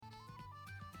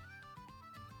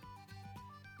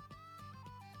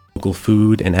local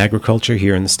food and agriculture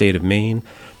here in the state of Maine,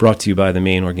 brought to you by the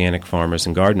Maine Organic Farmers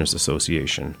and Gardeners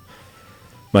Association.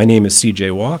 My name is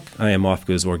CJ Walk. I am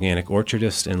OFGA's organic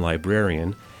orchardist and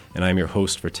librarian, and I'm your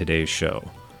host for today's show.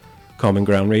 Common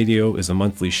Ground Radio is a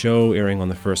monthly show airing on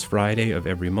the first Friday of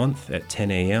every month at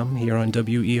 10 a.m. here on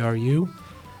WERU.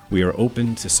 We are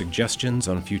open to suggestions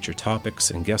on future topics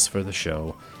and guests for the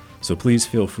show, so please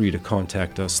feel free to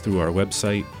contact us through our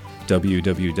website,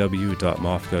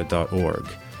 www.mofga.org.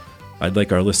 I'd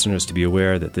like our listeners to be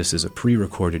aware that this is a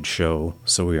pre-recorded show,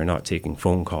 so we are not taking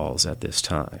phone calls at this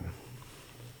time.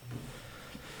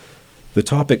 The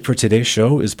topic for today's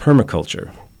show is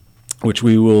permaculture, which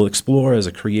we will explore as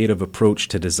a creative approach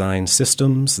to design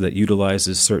systems that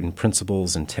utilizes certain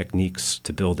principles and techniques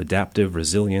to build adaptive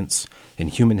resilience in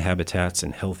human habitats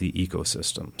and healthy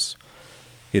ecosystems.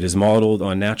 It is modeled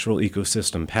on natural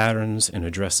ecosystem patterns and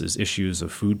addresses issues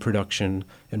of food production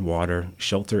and water,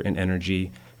 shelter and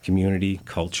energy, community,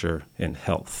 culture, and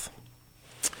health.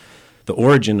 The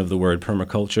origin of the word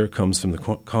permaculture comes from the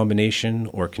combination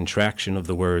or contraction of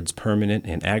the words permanent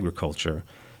and agriculture,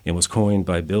 and was coined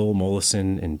by Bill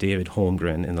Mollison and David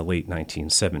Holmgren in the late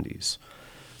 1970s.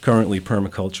 Currently,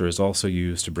 permaculture is also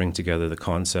used to bring together the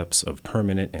concepts of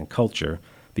permanent and culture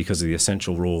because of the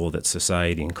essential role that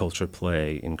society and culture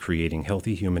play in creating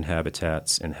healthy human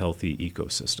habitats and healthy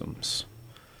ecosystems.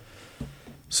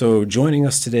 So joining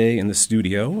us today in the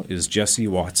studio is Jesse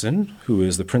Watson, who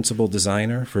is the principal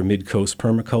designer for Midcoast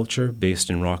Permaculture based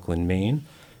in Rockland, Maine.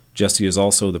 Jesse is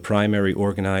also the primary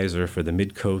organizer for the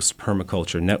Midcoast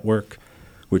Permaculture Network,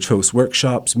 which hosts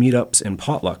workshops, meetups, and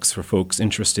potlucks for folks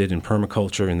interested in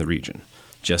permaculture in the region.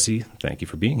 Jesse, thank you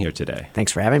for being here today.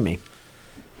 Thanks for having me.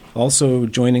 Also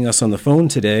joining us on the phone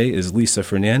today is Lisa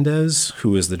Fernandez,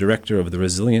 who is the director of the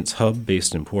Resilience Hub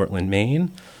based in Portland,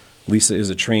 Maine. Lisa is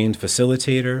a trained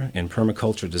facilitator and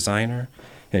permaculture designer,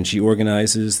 and she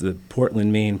organizes the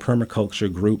Portland, Maine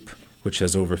Permaculture Group, which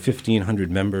has over 1,500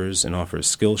 members and offers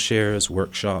skill shares,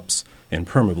 workshops, and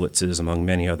permablitzes, among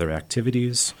many other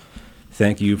activities.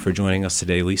 Thank you for joining us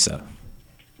today, Lisa.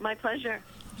 My pleasure.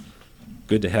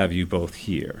 Good to have you both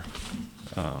here.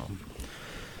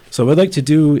 So what I'd like to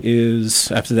do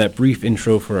is, after that brief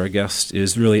intro for our guest,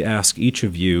 is really ask each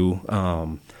of you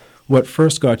what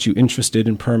first got you interested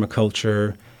in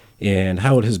permaculture and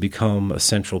how it has become a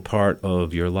central part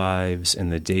of your lives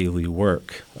and the daily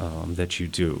work that you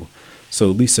do. So,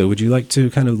 Lisa, would you like to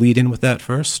kind of lead in with that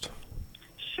first?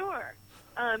 Sure.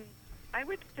 I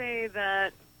would say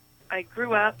that I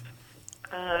grew up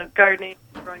gardening,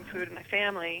 growing food in my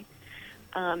family,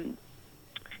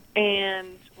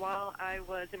 and while I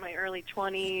was in my early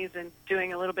 20s and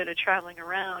doing a little bit of traveling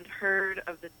around, heard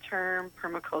of the term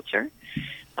permaculture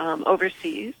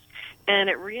overseas, and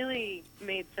it really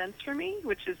made sense for me,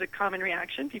 which is a common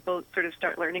reaction. People sort of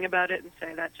start learning about it and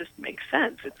say, that just makes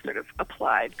sense. It's sort of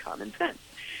applied common sense.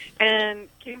 And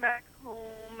came back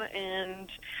home and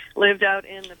lived out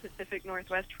in the Pacific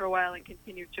Northwest for a while and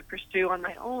continued to pursue on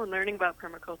my own learning about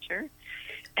permaculture,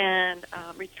 and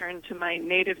returned to my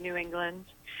native New England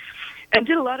and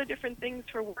did a lot of different things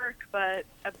for work, but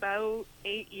about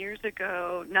 9 years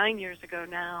ago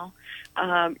now,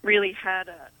 really had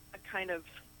a kind of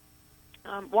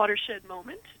watershed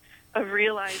moment of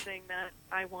realizing that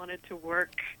I wanted to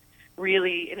work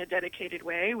really in a dedicated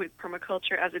way with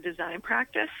permaculture as a design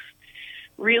practice,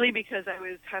 really because I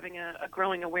was having a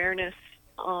growing awareness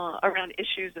around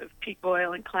issues of peak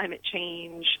oil and climate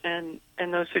change and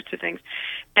those sorts of things.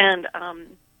 And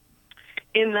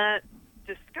in that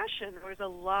discussion, there was a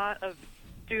lot of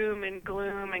doom and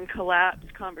gloom and collapse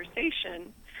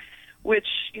conversation, which,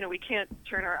 we can't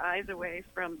turn our eyes away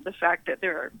from the fact that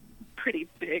there are pretty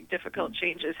big, difficult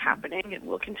changes happening and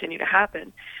will continue to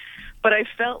happen. But I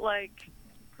felt like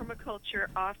permaculture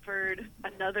offered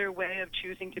another way of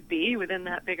choosing to be within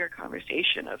that bigger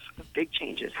conversation of big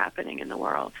changes happening in the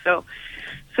world. So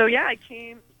yeah, I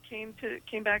came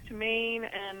back to Maine,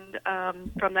 and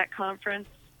from that conference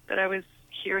that I was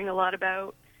hearing a lot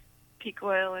about peak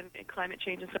oil and climate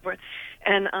change and so forth,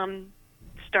 and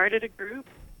started a group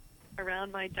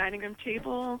around my dining room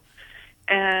table,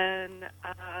 and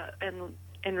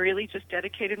really just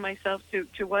dedicated myself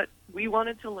to what we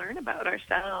wanted to learn about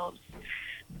ourselves,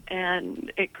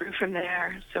 and it grew from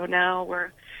there. So now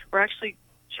we're actually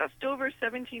just over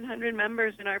 1,700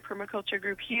 members in our permaculture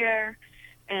group here,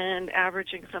 and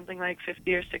averaging something like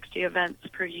 50 or 60 events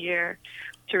per year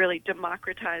to really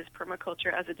democratize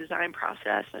permaculture as a design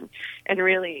process and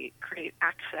really create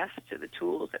access to the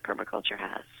tools that permaculture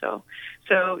has. So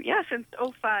yeah, since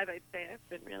 '05, I'd say I've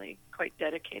been really quite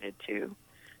dedicated to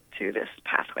this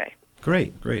pathway.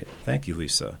 Great. Thank you,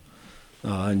 Lisa.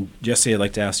 And Jesse, I'd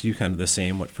like to ask you kind of the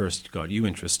same. What first got you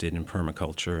interested in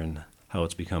permaculture and how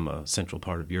it's become a central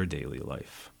part of your daily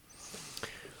life?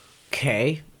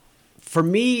 Okay. For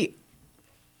me,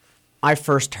 I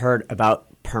first heard about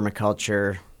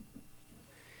permaculture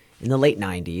in the late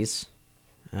 90s.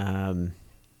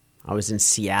 I was in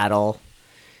Seattle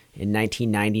in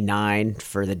 1999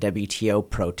 for the WTO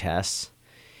protests.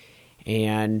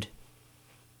 And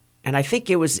I think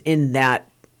it was in that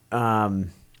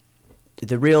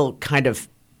the real kind of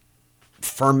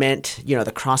ferment,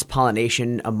 the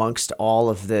cross-pollination amongst all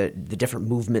of the different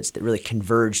movements that really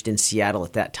converged in Seattle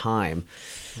at that time.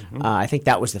 Mm-hmm. I think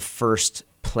that was the first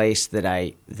place that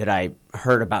I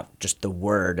heard about just the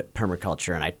word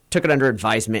permaculture, and I took it under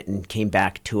advisement and came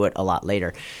back to it a lot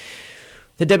later.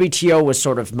 The WTO was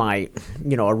sort of my,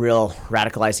 a real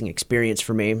radicalizing experience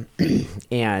for me,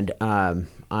 and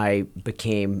I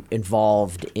became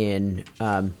involved in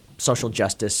social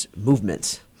justice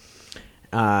movements.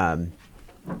 And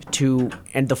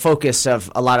the focus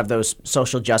of a lot of those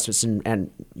social justice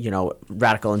and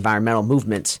radical environmental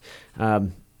movements,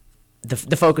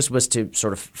 the focus was to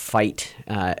sort of fight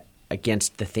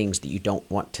against the things that you don't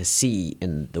want to see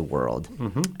in the world.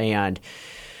 Mm-hmm. And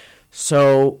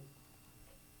so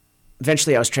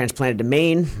eventually I was transplanted to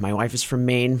Maine. My wife is from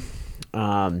Maine.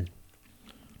 And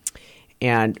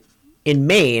in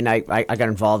Maine, I got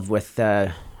involved with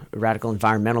the radical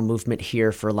environmental movement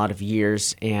here for a lot of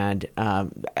years. And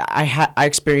I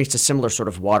experienced a similar sort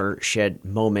of watershed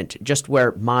moment, just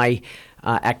where my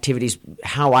activities,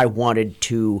 how I wanted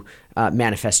to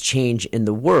manifest change in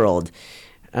the world.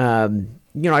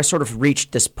 I sort of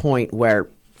reached this point where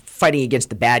fighting against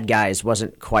the bad guys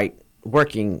wasn't quite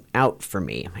working out for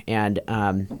me. And,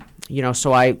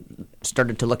 so I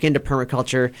started to look into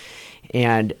permaculture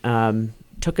and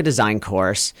took a design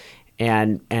course,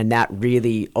 and that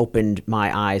really opened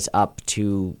my eyes up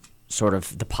to sort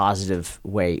of the positive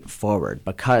way forward,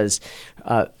 because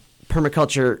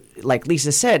permaculture, like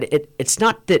Lisa said, it's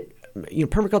not that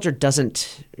permaculture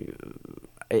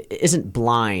isn't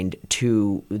blind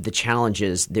to the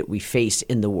challenges that we face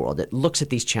in the world. It looks at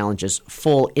these challenges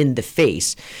full in the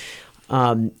face,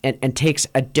 and takes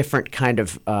a different kind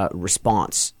of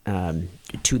response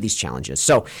to these challenges.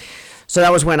 So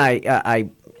that was when I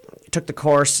took the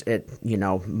course. A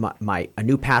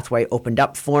new pathway opened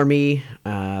up for me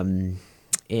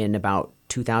in about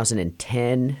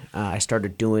 2010. I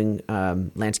started doing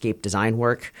landscape design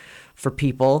work for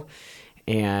people,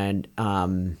 and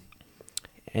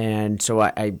so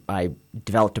I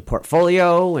developed a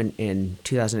portfolio. And in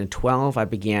 2012, I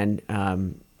began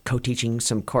co-teaching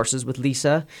some courses with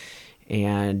Lisa,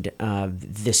 and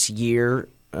this year,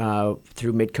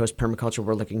 through Midcoast Permaculture,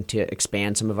 we're looking to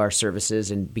expand some of our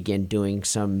services and begin doing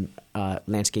some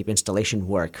landscape installation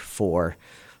work for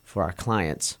our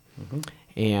clients. Mm-hmm.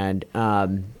 And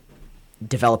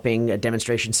developing a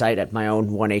demonstration site at my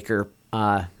own 1 acre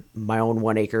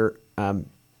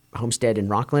homestead in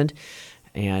Rockland,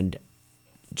 and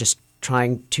just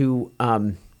trying to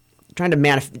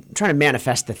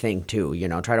manifest the thing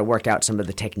too, try to work out some of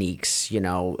the techniques,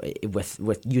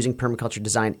 with using permaculture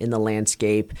design in the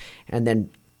landscape, and then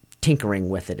tinkering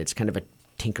with it. It's kind of a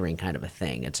tinkering kind of a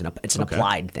thing. It's an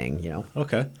applied thing,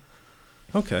 Okay.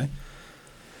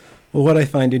 Well, what I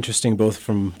find interesting both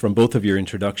from both of your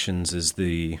introductions is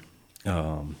the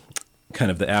kind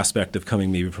of the aspect of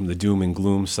coming maybe from the doom and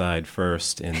gloom side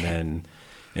first, and then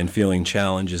and feeling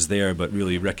challenges there, but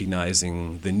really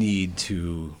recognizing the need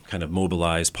to kind of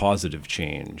mobilize positive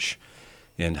change,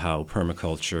 and how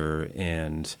permaculture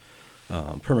and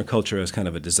permaculture as kind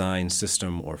of a design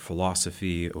system or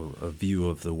philosophy or a view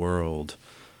of the world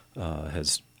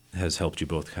has helped you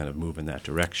both kind of move in that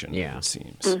direction, it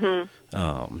seems.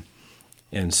 Mm-hmm.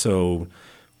 And so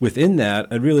within that,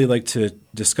 I'd really like to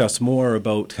discuss more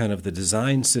about kind of the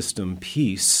design system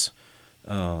piece,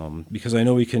 because I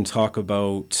know we can talk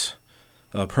about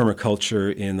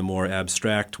permaculture in the more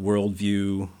abstract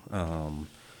worldview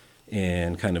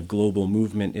and kind of global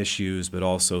movement issues, but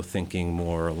also thinking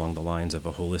more along the lines of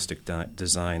a holistic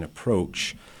design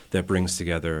approach that brings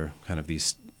together kind of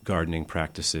these gardening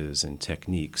practices and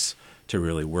techniques to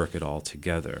really work it all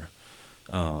together.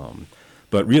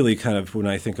 But really kind of when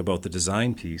I think about the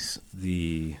design piece,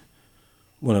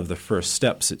 one of the first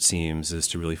steps, it seems, is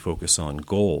to really focus on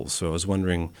goals. So I was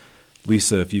wondering,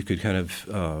 Lisa, if you could kind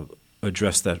of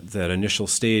address that initial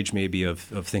stage maybe of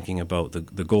thinking about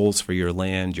the goals for your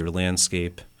land, your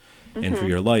landscape, mm-hmm. and for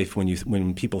your life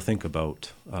when people think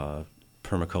about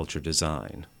permaculture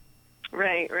design.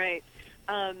 Right.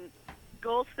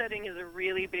 Goal setting is a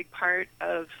really big part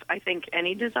of, I think,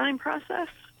 any design process.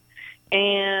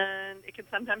 And it can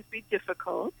sometimes be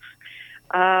difficult,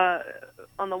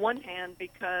 on the one hand,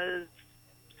 because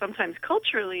sometimes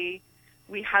culturally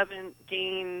we haven't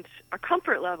gained a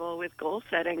comfort level with goal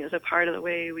setting as a part of the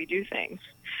way we do things.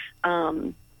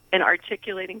 And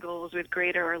articulating goals with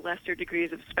greater or lesser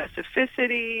degrees of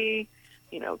specificity,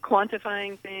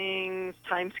 quantifying things,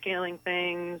 time scaling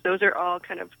things. Those are all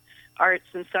kind of arts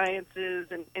and sciences.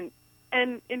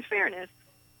 And in fairness,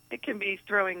 it can be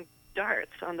throwing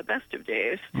darts on the best of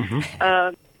days.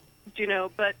 Mm-hmm.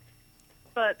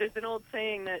 But there's an old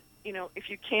saying that, if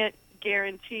you can't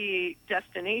guarantee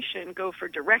destination, go for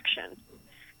direction.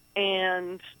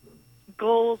 And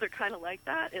goals are kind of like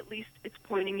that. At least it's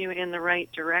pointing you in the right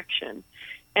direction.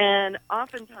 And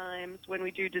oftentimes when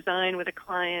we do design with a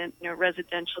client,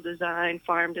 residential design,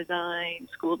 farm design,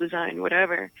 school design,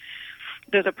 whatever,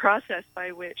 there's a process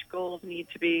by which goals need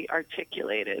to be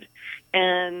articulated.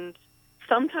 And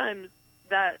sometimes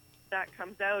that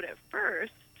comes out at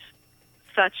first,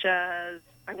 such as,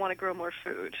 I want to grow more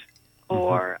food,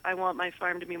 or I want my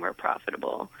farm to be more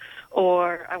profitable,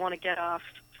 or I want to get off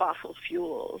fossil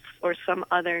fuels, or some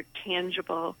other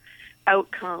tangible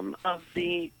outcome of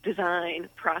the design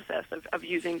process of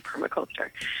using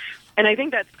permaculture. And I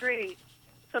think that's great.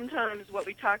 Sometimes what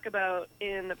we talk about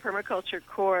in the permaculture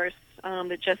course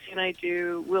that Jesse and I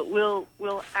do,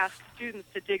 we'll ask students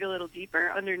to dig a little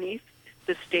deeper underneath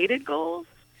the stated goals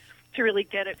to really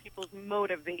get at people's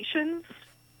motivations.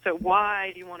 So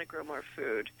why do you want to grow more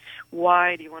food?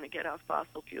 Why do you want to get off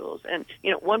fossil fuels? And,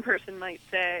 one person might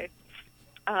say,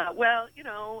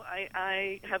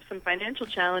 I have some financial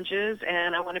challenges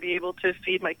and I want to be able to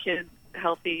feed my kids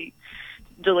healthy,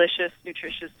 delicious,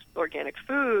 nutritious, organic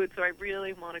food. So I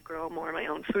really want to grow more of my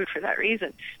own food for that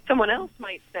reason. Someone else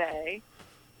might say,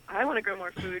 I want to grow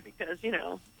more food because,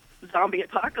 zombie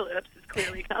apocalypse is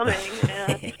clearly coming.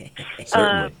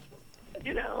 And,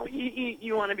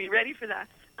 you want to be ready for that.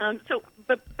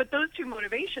 But those two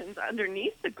motivations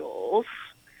underneath the goals,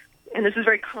 and this is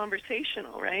very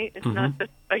conversational, right? It's not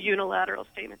just a unilateral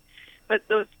statement. But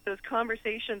those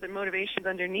conversations and motivations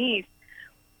underneath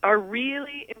are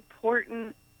really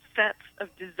important sets of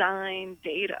design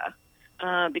data,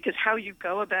 because how you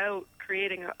go about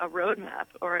creating a roadmap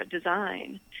or a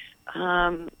design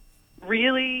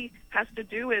really has to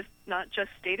do with not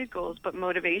just stated goals, but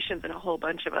motivations and a whole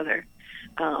bunch of other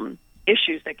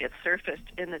issues that get surfaced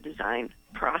in the design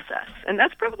process. And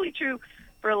that's probably true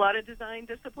for a lot of design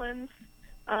disciplines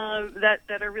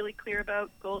that are really clear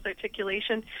about goals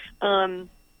articulation.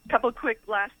 Couple of quick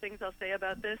last things I'll say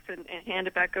about this and hand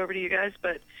it back over to you guys.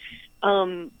 But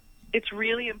it's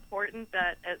really important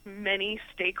that as many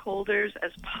stakeholders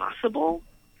as possible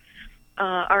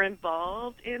are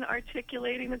involved in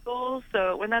articulating the goals.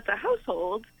 So when that's a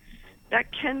household,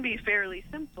 that can be fairly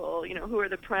simple. Who are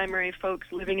the primary folks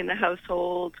living in the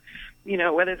household,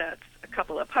 whether that's a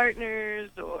couple of partners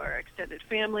or extended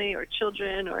family or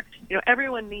children, or,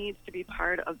 everyone needs to be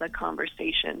part of the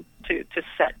conversation to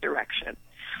set direction.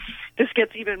 This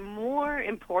gets even more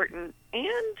important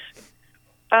and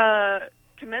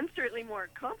commensurately more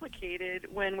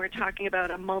complicated when we're talking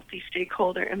about a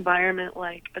multi-stakeholder environment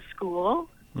like a school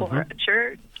or a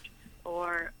church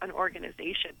or an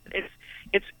organization.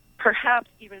 It's perhaps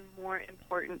even more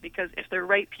important because if the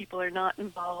right people are not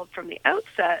involved from the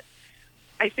outset,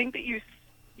 I think that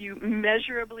you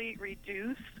measurably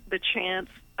reduce the chance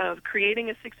of creating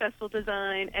a successful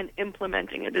design and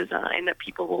implementing a design that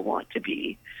people will want to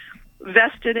be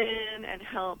vested in and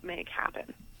help make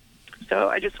happen. So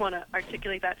I just want to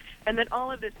articulate that. And then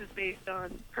all of this is based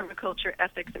on permaculture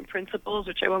ethics and principles,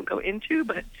 which I won't go into,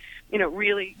 but,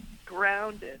 really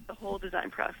grounded. The whole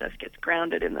design process gets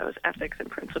grounded in those ethics and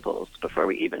principles before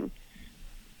we even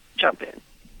jump in.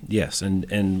 Yes,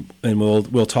 and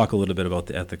we'll talk a little bit about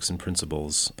the ethics and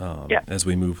principles as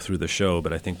we move through the show.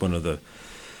 But I think one of the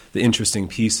interesting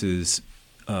pieces,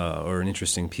 or an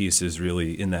interesting piece, is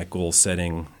really in that goal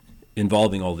setting,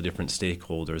 involving all the different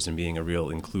stakeholders and being a real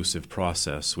inclusive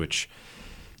process, which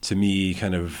to me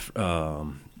kind of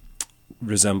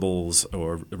resembles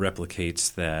or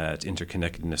replicates that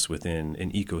interconnectedness within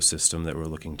an ecosystem that we're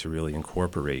looking to really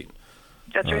incorporate.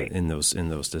 That's right. in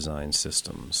those design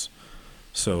systems.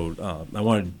 So I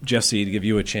wanted Jesse to give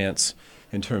you a chance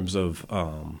in terms of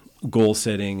goal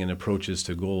setting and approaches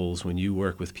to goals when you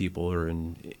work with people or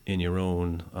in your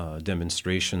own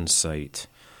demonstration site.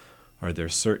 Are there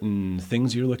certain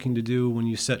things you're looking to do when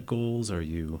you set goals? Are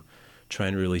you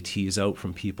trying to really tease out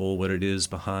from people what it is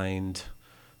behind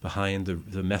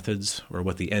the methods or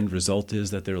what the end result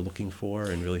is that they're looking for,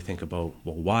 and really think about,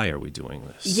 well, why are we doing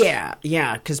this? Yeah,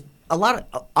 because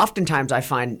oftentimes I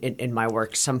find in my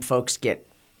work some folks get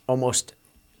almost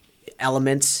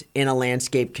elements in a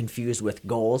landscape confused with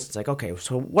goals. It's like, okay,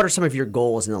 so what are some of your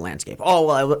goals in the landscape? Oh,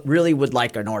 well, I really would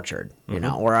like an orchard,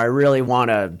 or I really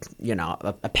want a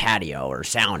patio or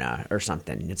sauna or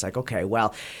something. It's like, okay,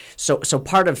 well, so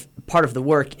part of the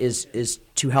work is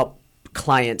to help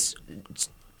clients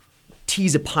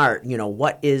tease apart,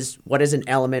 what is an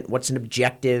element, what's an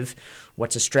objective,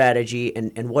 what's a strategy,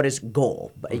 and what is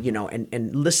goal,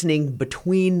 and listening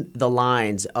between the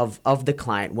lines of the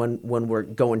client when we're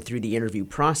going through the interview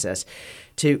process,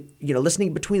 to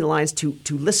listening between the lines to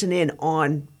listen in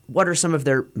on what are some of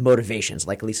their motivations,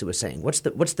 like Lisa was saying.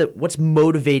 What's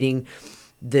motivating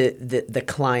the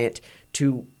client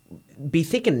to be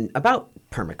thinking about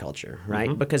permaculture, right?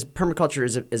 Mm-hmm. Because permaculture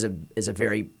is a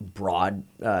very broad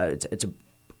it's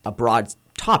a broad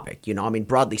topic.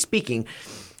 Broadly speaking,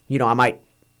 I might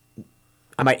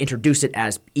introduce it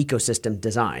as ecosystem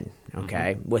design,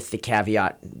 okay, with the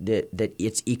caveat that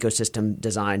it's ecosystem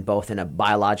design both in a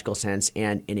biological sense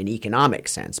and in an economic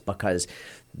sense, because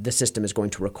the system is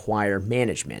going to require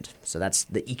management. So that's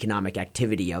the economic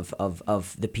activity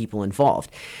of the people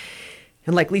involved.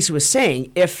 And like Lisa was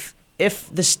saying, if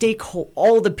the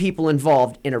all the people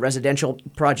involved in a residential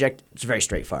project, it's very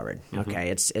straightforward. Okay,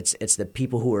 it's the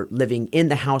people who are living in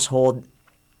the household.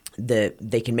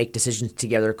 They can make decisions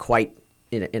together quite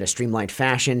in a streamlined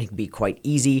fashion. It can be quite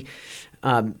easy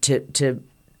to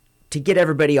get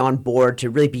everybody on board, to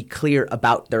really be clear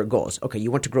about their goals. Okay,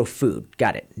 you want to grow food,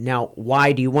 got it. Now,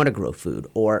 why do you want to grow food,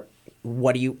 or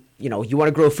what do you want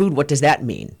to grow food? What does that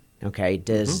mean? Okay,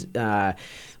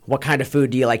 what kind of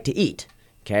food do you like to eat?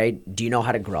 Okay, do you know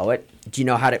how to grow it? Do you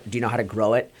know how to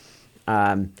grow it,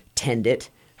 tend it,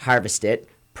 harvest it,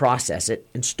 process it,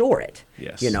 and store it?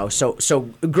 Yes. So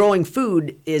growing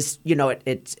food is,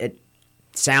 it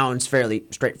sounds fairly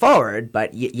straightforward,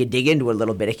 but you dig into it a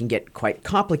little bit, it can get quite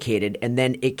complicated, and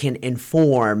then it can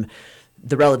inform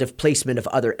the relative placement of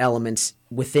other elements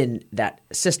within that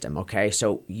system. Okay,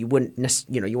 so you wouldn't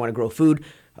you want to grow food.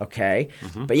 Okay.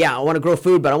 But I want to grow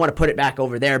food, but I want to put it back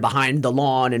over there behind the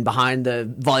lawn and behind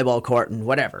the volleyball court and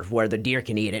whatever, where the deer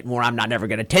can eat it, and where I'm not ever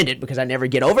going to tend it because I never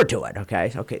get over to it.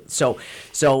 Okay.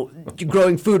 So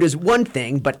growing food is one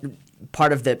thing, but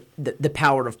part of the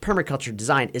power of permaculture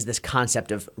design is this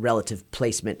concept of relative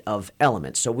placement of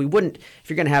elements. So we wouldn't, if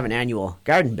you're going to have an annual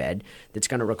garden bed that's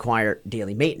going to require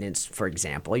daily maintenance, for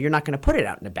example, you're not going to put it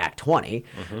out in the back 20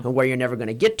 where you're never going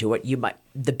to get to it.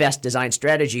 The best design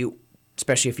strategy,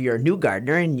 especially if you're a new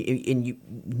gardener and you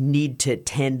need to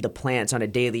tend the plants on a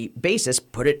daily basis,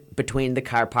 put it between the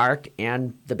car park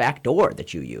and the back door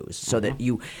that you use, so that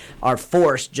you are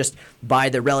forced, just by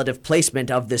the relative placement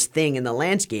of this thing in the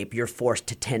landscape, you're forced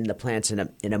to tend the plants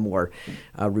in a more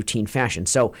routine fashion.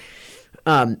 So,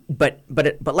 but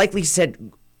like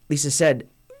Lisa said,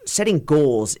 setting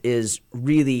goals is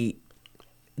really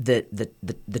the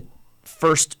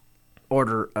first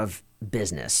order of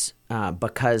business,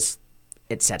 because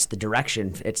it sets the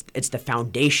direction. It's the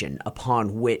foundation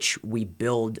upon which we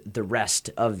build the rest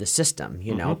of the system.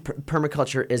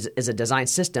 Permaculture is a design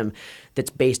system that's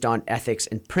based on ethics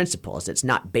and principles. It's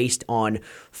not based on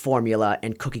formula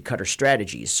and cookie cutter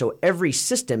strategies. So every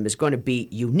system is going to be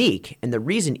unique, and the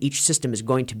reason each system is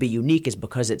going to be unique is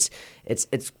because it's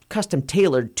custom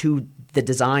tailored to the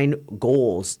design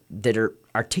goals that are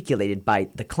articulated by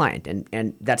the client,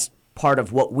 and that's part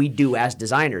of what we do as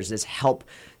designers, is help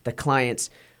the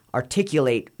clients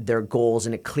articulate their goals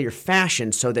in a clear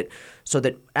fashion, so that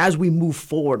as we move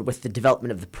forward with the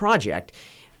development of the project,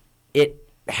 it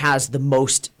has the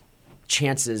most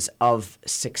chances of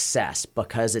success,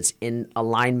 because it's in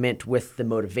alignment with the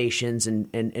motivations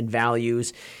and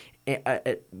values,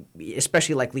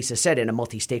 especially like Lisa said, in a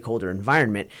multi-stakeholder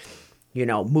environment.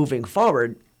 Moving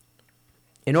forward,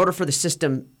 in order for the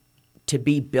system to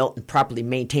be built and properly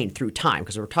maintained through time,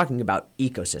 because we're talking about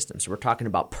ecosystems. We're talking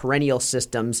about perennial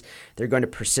systems. They're going to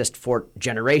persist for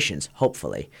generations,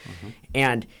 hopefully.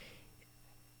 And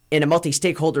in a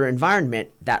multi-stakeholder environment,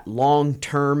 that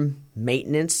long-term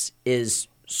maintenance is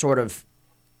sort of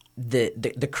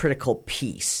the critical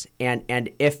piece. And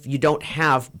if you don't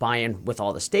have buy-in with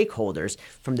all the stakeholders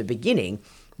from the beginning,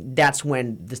 that's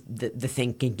when the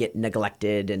thing can get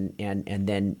neglected, and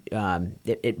then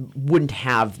it wouldn't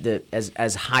have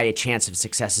as high a chance of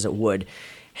success as it would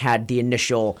had the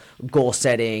initial goal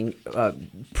setting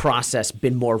process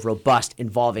been more robust,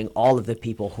 involving all of the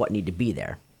people what need to be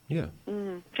there. Yeah.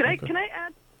 Can I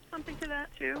add something to that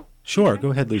too? Sure. Go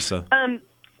ahead, Lisa.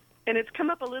 And it's come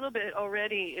up a little bit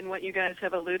already in what you guys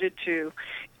have alluded to,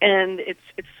 and it's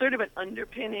sort of an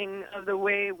underpinning of the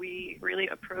way we really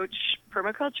approach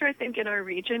permaculture, I think, in our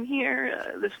region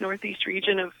here, this northeast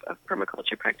region of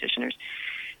permaculture practitioners.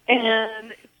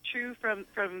 And it's true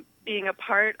from being a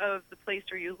part of the place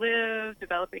where you live,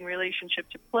 developing relationship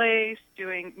to place,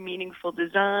 doing meaningful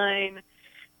design,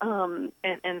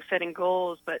 and setting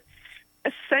goals. But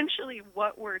essentially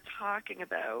what we're talking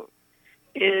about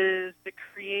is the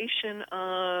creation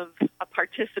of a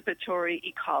participatory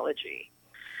ecology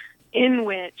in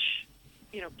which,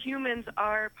 humans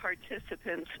are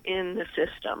participants in the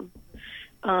system.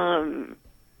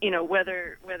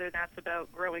 Whether that's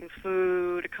about growing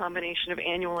food, a combination of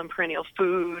annual and perennial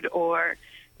food, or,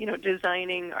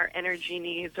 designing our energy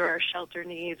needs or our shelter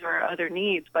needs or our other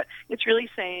needs. But it's really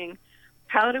saying,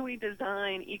 how do we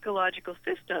design ecological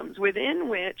systems within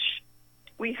which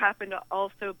we happen to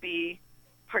also be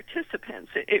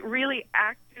participants? It really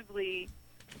actively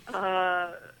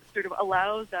sort of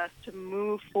allows us to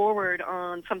move forward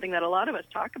on something that a lot of us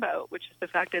talk about, which is the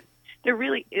fact that there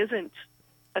really isn't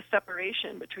a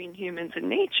separation between humans and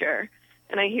nature.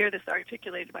 And I hear this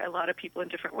articulated by a lot of people in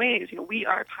different ways. We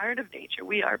are part of nature.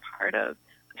 We are part of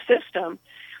the system.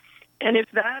 And if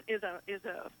that is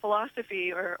a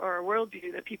philosophy or a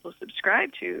worldview that people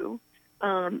subscribe to,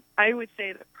 I would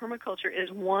say that permaculture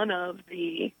is one of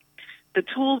the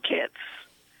toolkits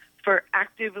for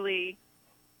actively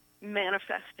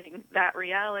manifesting that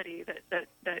reality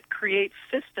that creates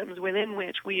systems within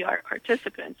which we are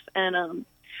participants.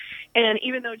 And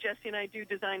even though Jesse and I do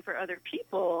design for other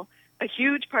people, a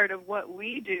huge part of what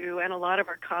we do, and a lot of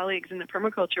our colleagues in the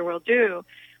permaculture world do,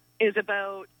 is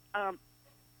about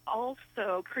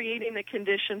also creating the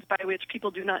conditions by which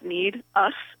people do not need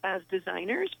us as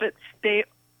designers, but they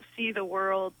see the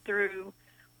world through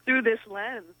this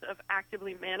lens of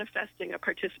actively manifesting a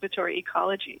participatory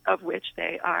ecology of which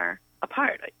they are a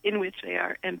part, in which they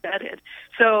are embedded.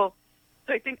 So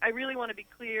I think I really want to be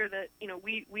clear that,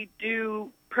 we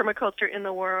do permaculture in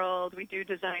the world, we do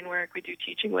design work, we do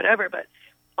teaching, whatever, but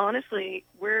honestly,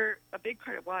 we're a big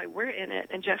part of why we're in it,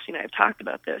 and Jesse and I have talked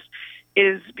about this,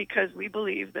 is because we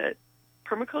believe that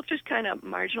permaculture's kind of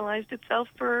marginalized itself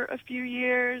for a few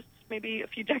years, maybe a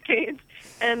few decades,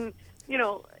 and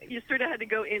you sort of had to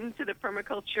go into the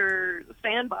permaculture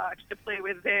sandbox to play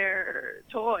with their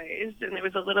toys, and it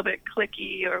was a little bit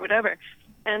cliquey or whatever.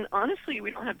 And honestly,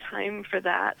 we don't have time for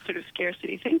that sort of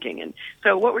scarcity thinking. And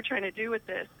so what we're trying to do with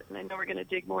this, and I know we're going to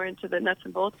dig more into the nuts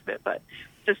and bolts of it, but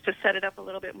just to set it up a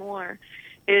little bit more,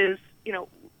 is,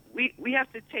 we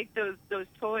have to take those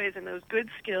toys and those good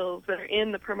skills that are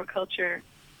in the permaculture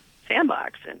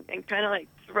sandbox and kind of like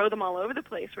throw them all over the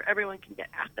place where everyone can get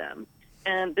at them.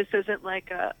 And this isn't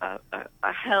like a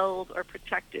held or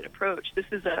protected approach. This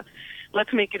is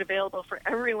let's make it available for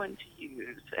everyone to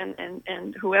use.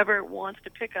 And whoever wants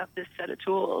to pick up this set of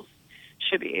tools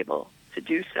should be able to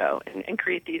do so and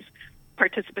create these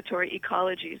participatory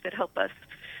ecologies that help us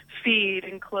feed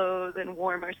and clothe and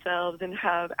warm ourselves and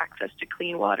have access to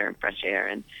clean water and fresh air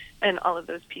and all of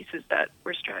those pieces that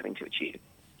we're striving to achieve.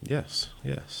 Yes.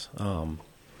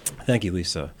 Thank you,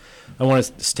 Lisa. I want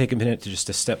to take a minute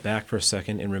to step back for a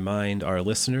second and remind our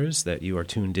listeners that you are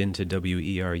tuned in to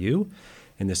WERU,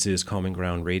 and this is Common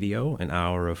Ground Radio, an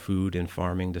hour of food and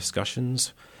farming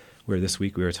discussions, where this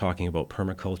week we are talking about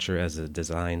permaculture as a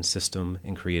design system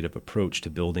and creative approach to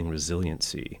building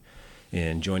resiliency.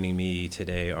 And joining me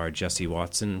today are Jesse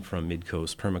Watson from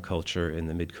Midcoast Permaculture and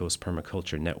the Midcoast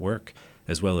Permaculture Network,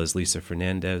 as well as Lisa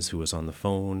Fernandez, who is on the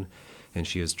phone, and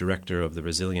she is director of the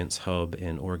Resilience Hub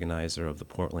and organizer of the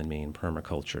Portland, Maine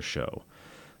Permaculture Show.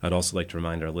 I'd also like to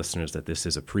remind our listeners that this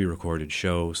is a pre-recorded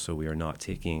show, so we are not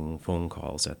taking phone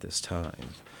calls at this time.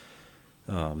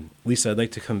 Lisa, I'd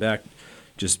like to come back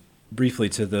just briefly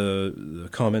to the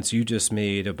comments you just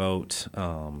made about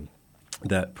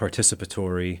that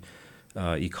participatory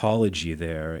ecology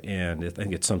there, and I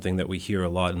think it's something that we hear a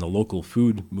lot in the local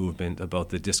food movement about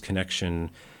the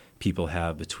disconnection people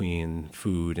have between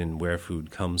food and where food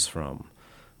comes from.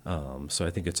 So I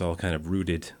think it's all kind of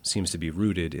seems to be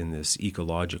rooted in this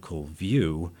ecological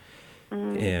view.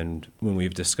 And when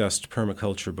we've discussed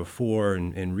permaculture before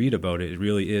and read about it, it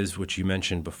really is what you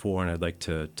mentioned before, and I'd like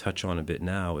to touch on a bit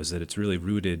now, is that it's really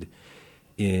rooted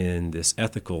in this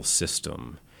ethical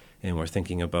system. And we're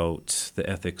thinking about the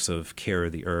ethics of care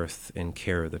of the earth and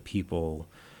care of the people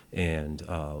and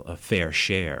a fair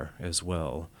share as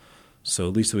well. So,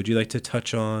 Lisa, would you like to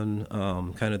touch on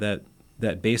kind of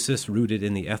that basis rooted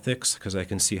in the ethics? Because I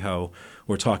can see how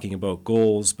we're talking about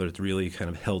goals, but it's really kind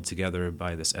of held together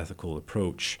by this ethical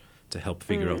approach to help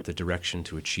figure out the direction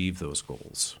to achieve those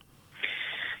goals.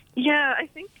 Yeah, I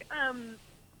think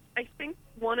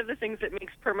one of the things that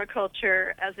makes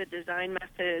permaculture as a design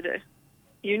method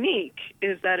unique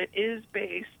is that it is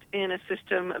based in a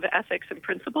system of ethics and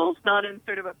principles, not in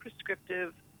sort of a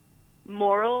prescriptive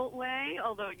moral way,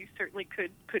 although you certainly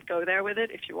could go there with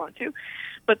it if you want to.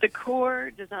 But the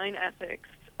core design ethics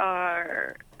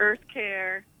are earth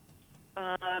care,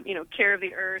 care of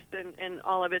the earth and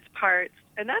all of its parts,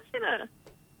 and that's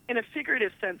in a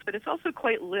figurative sense, but it's also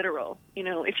quite literal.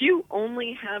 If you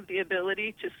only have the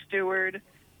ability to steward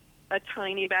a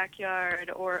tiny backyard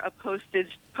or a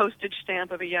postage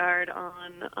stamp of a yard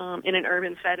on in an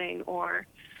urban setting, or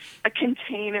a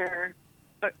container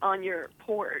on your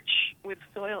porch with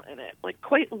soil in it, like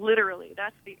quite literally,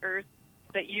 that's the earth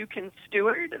that you can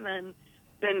steward, and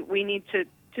then we need to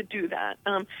do that.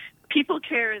 People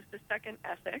care is the second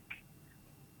ethic.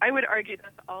 I would argue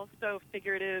that's also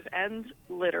figurative and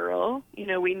literal.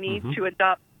 We need to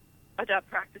adopt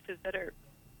practices that are,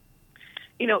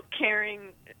 caring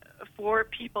for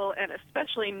people and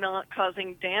especially not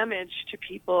causing damage to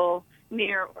people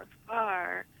near or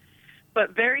far.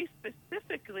 But very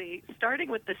specifically, starting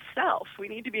with the self, we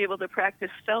need to be able to practice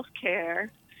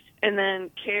self-care and then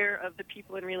care of the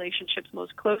people in relationships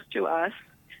most close to us,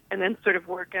 and then sort of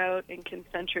work out in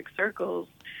concentric circles.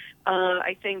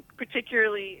 I think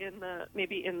particularly in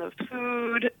the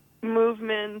food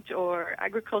movement or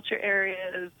agriculture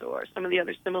areas or some of the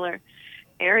other similar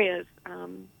areas,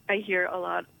 I hear a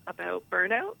lot about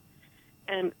burnout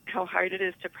and how hard it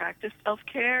is to practice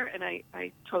self-care, and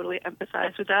I totally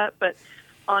empathize with that. But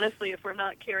honestly, if we're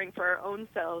not caring for our own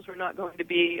selves, we're not going to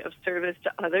be of service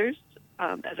to others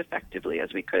as effectively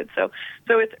as we could. So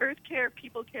it's earth care,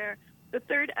 people care. The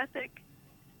third ethic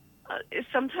is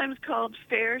sometimes called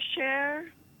fair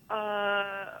share,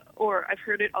 or I've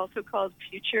heard it also called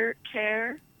future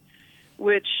care,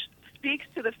 which speaks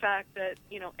to the fact that,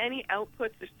 any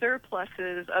outputs or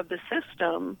surpluses of the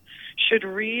system should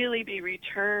really be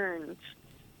returned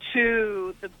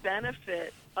to the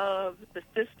benefit of the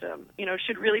system,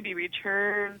 should really be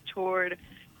returned toward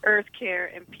earth care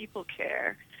and people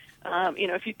care.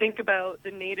 If you think about the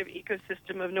native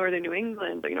ecosystem of northern New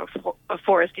England, a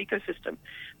forest ecosystem,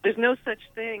 there's no such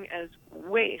thing as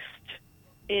waste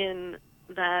in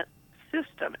that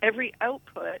system. Every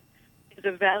output is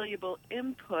a valuable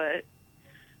input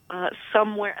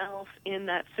somewhere else in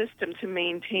that system to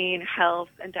maintain health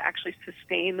and to actually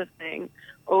sustain the thing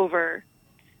over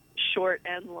short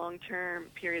and long-term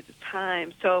periods of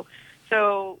time. So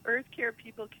earth care,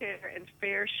 people care, and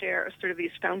fair share are sort of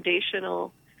these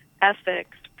foundational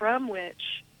ethics from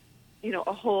which,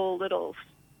 a whole little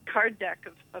card deck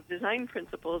of design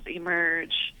principles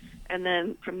emerge, and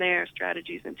then from there,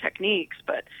 strategies and techniques.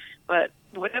 But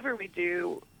whatever we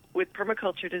do with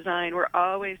permaculture design, we're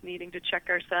always needing to check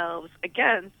ourselves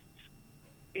against,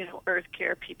 earth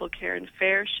care, people care, and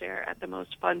fair share at the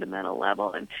most fundamental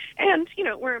level. And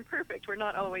we're imperfect. We're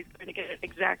not always going to get it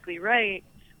exactly right,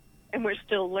 and we're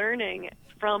still learning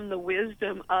from the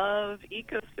wisdom of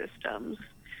ecosystems.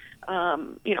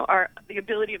 The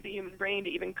ability of the human brain to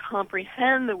even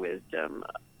comprehend the wisdom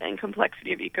and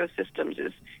complexity of ecosystems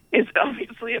is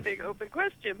obviously a big open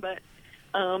question, but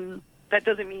that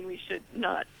doesn't mean we should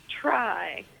not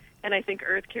try. And I think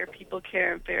earth care, people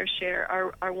care, and fair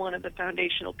share are one of the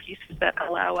foundational pieces that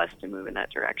allow us to move in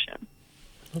that direction.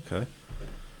 Okay.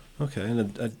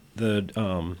 And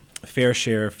the fair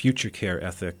share, future care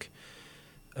ethic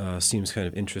seems kind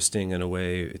of interesting in a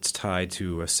way. It's tied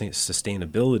to a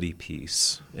sustainability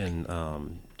piece.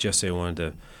 And Jesse, I wanted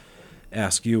to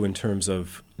ask you in terms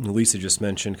of, Lisa just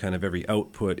mentioned kind of every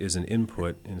output is an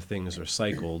input and things are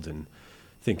cycled, and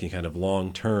thinking kind of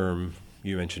long term,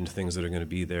 you mentioned things that are going to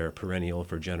be there perennial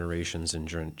for generations and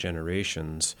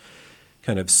generations.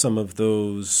 Kind of some of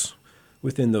those,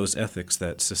 within those ethics,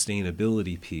 that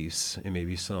sustainability piece, and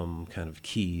maybe some kind of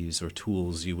keys or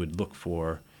tools you would look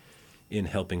for in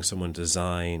helping someone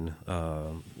design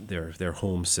their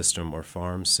home system or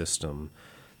farm system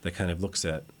that kind of looks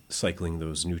at cycling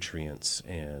those nutrients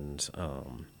and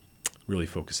really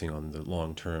focusing on the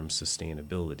long-term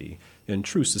sustainability. And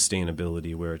true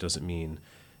sustainability where it doesn't mean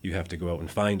you have to go out and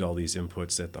find all these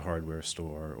inputs at the hardware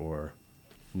store or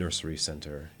nursery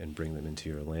center and bring them into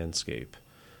your landscape.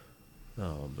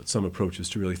 But some approaches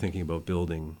to really thinking about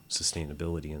building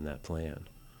sustainability in that plan.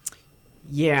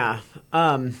 Yeah.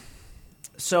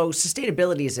 So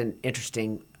sustainability is an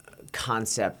interesting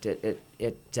concept. I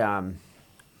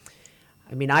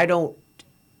don't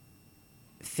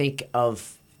think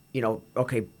of,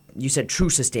 okay, you said true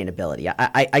sustainability.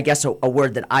 I guess a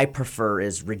word that I prefer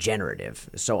is regenerative.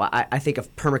 So I think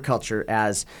of permaculture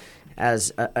as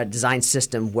a design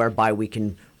system whereby we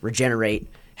can regenerate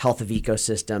health of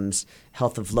ecosystems,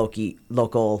 health of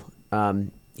local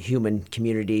human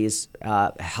communities,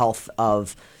 health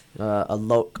of a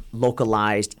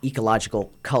localized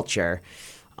ecological culture,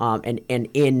 and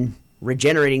in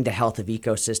regenerating the health of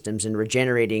ecosystems and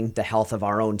regenerating the health of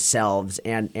our own selves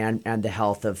and the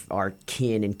health of our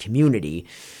kin and community,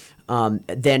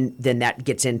 then that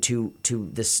gets into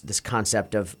this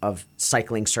concept of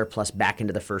cycling surplus back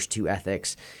into the first two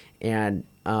ethics, and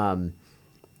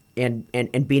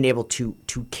being able to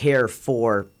care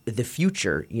for the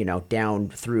future, down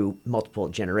through multiple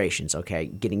generations. Okay,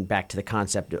 getting back to the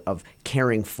concept of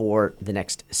caring for the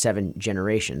next 7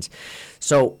 generations.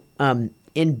 So,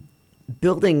 in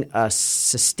building a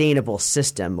sustainable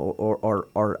system or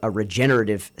a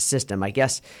regenerative system, I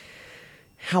guess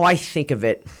how I think of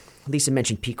it, Lisa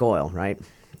mentioned peak oil, right?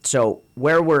 So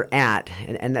where we're at,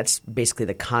 and that's basically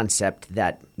the concept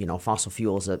that, fossil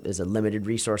fuel is a limited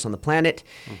resource on the planet,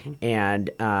 and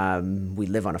we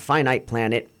live on a finite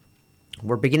planet.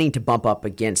 We're beginning to bump up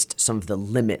against some of the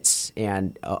limits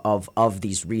and of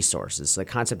these resources. So the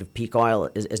concept of peak oil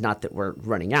is not that we're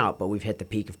running out, but we've hit the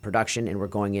peak of production and we're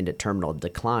going into terminal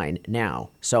decline now.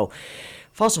 So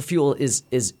fossil fuel is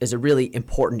a really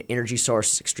important energy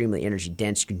source. It's extremely energy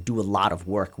dense. You can do a lot of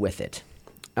work with it.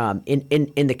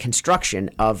 In the construction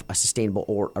of a sustainable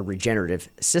or a regenerative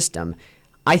system,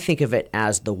 I think of it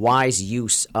as the wise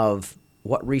use of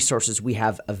what resources we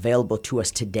have available to us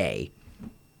today.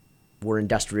 We're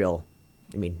industrial.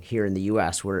 Here in the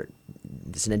U.S.,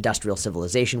 it's an industrial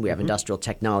civilization. We have industrial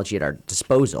technology at our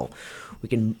disposal. We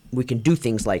can do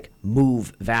things like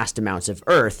move vast amounts of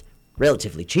earth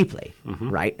relatively cheaply,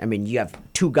 right? You have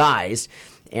 2 guys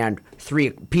and 3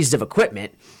 pieces of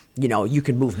equipment. You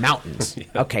can move mountains. Yeah.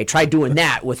 Okay, try doing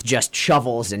that with just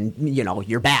shovels and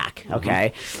your back.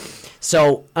 Okay,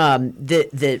 so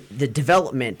the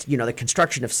development, the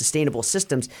construction of sustainable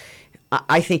systems,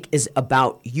 I think is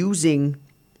about using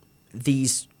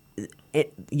these,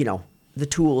 the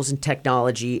tools and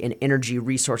technology and energy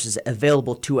resources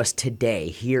available to us today,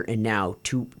 here and now,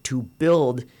 to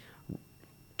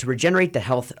regenerate the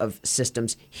health of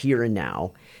systems here and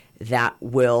now that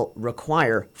will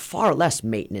require far less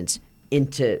maintenance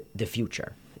into the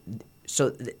future.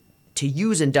 So to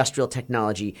use industrial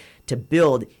technology to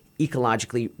build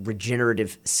ecologically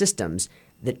regenerative systems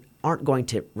that aren't going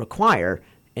to require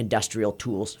industrial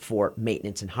tools for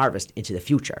maintenance and harvest into the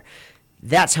future.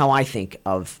 That's how I think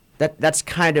of that. That's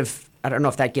kind of, I don't know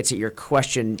if that gets at your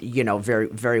question, very,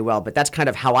 very well, but that's kind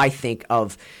of how I think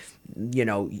of,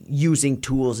 using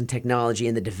tools and technology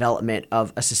in the development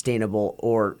of a sustainable,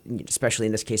 or especially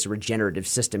in this case, a regenerative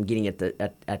system, getting at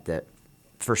the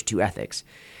first 2 ethics.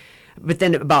 But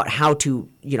then about how to,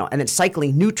 and then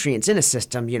cycling nutrients in a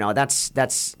system, that's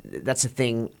a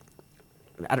thing.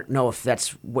 I don't know if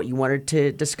that's what you wanted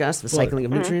to discuss, the cycling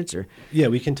of nutrients, or yeah,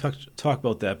 we can talk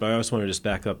about that. But I also want to just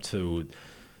back up to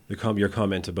your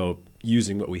comment about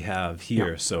using what we have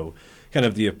here. Yeah. So, kind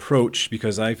of the approach,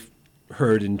 because I've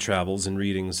heard in travels and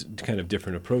readings kind of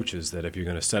different approaches, that if you're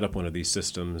going to set up one of these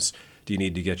systems, do you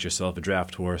need to get yourself a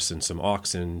draft horse and some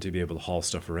oxen to be able to haul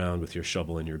stuff around with your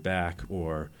shovel in your back,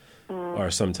 or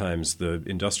sometimes the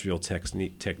industrial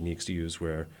techniques used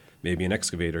where maybe an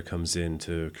excavator comes in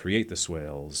to create the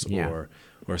swales, or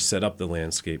set up the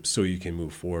landscape so you can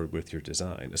move forward with your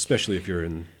design, especially if you're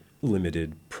in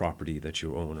limited property that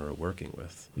you own or are working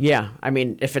with. Yeah,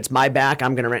 if it's my back,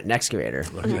 I'm going to rent an excavator.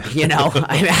 Okay.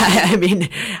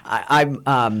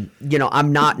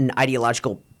 I'm not an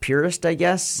ideological purist, I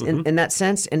guess, in that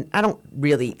sense, and I don't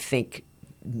really think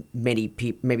many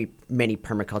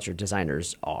permaculture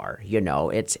designers are.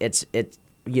 It's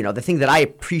the thing that I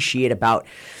appreciate about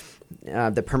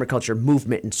the permaculture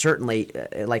movement, and certainly,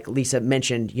 like Lisa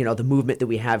mentioned, the movement that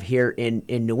we have here in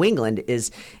New England is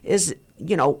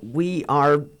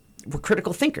we're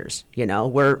critical thinkers.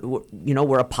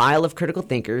 We're a pile of critical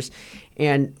thinkers,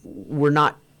 and we're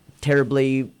not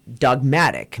terribly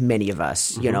dogmatic. Many of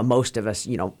us, most of us,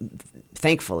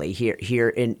 thankfully here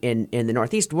in the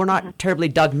Northeast, we're not terribly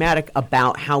dogmatic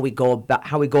about how we go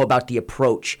about the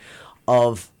approach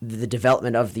of the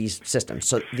development of these systems.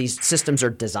 So these systems are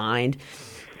designed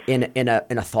in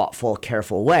a thoughtful,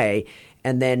 careful way,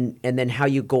 and then how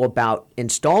you go about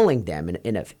installing them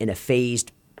in a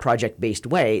phased, project-based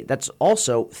way, that's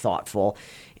also thoughtful.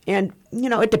 And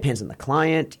it depends on the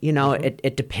client.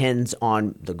 It depends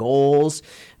on the goals.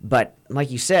 But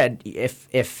like you said,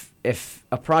 if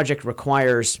a project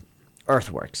requires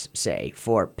earthworks, say,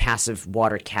 for passive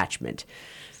water catchment,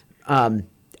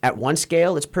 at one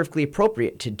scale, it's perfectly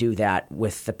appropriate to do that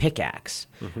with the pickaxe.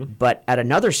 But at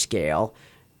another scale,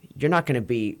 you're not going to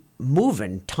be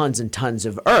moving tons and tons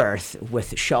of earth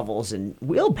with shovels and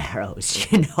wheelbarrows.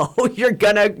 You're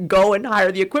going to go and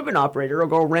hire the equipment operator or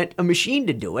go rent a machine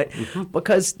to do it,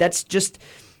 because that's just,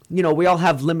 we all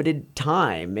have limited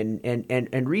time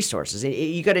and resources. And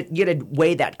you got to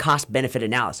weigh that cost benefit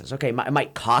analysis. Okay, it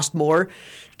might cost more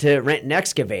to rent an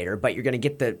excavator, but you're going to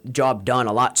get the job done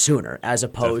a lot sooner, as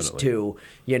opposed to,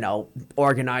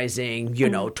 organizing,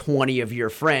 20 of your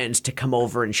friends to come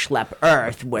over and schlep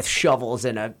earth with shovels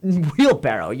and a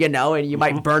wheelbarrow, and you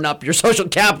might burn up your social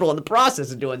capital in the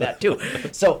process of doing that too.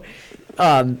 So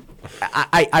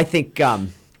I think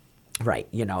right,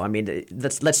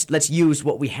 let's use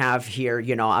what we have here.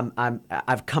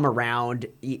 I've come around,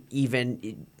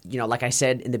 even, like I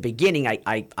said in the beginning,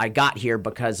 I got here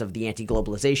because of the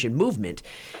anti-globalization movement,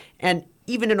 and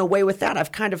even in a way with that,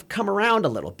 I've kind of come around a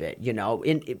little bit,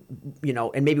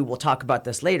 and maybe we'll talk about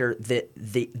this later.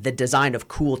 The design of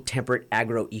cool, temperate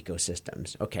agro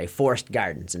ecosystems, forest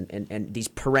gardens, and these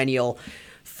perennial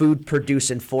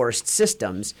food-producing forest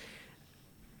systems.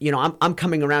 I'm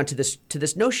coming around to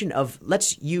this notion of,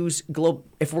 let's use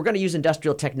if we're going to use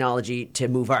industrial technology to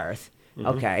move Earth,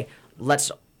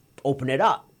 let's open it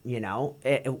up.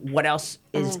 What else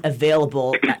is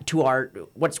available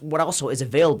what also is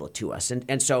available to us,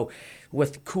 and so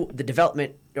with the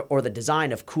development or the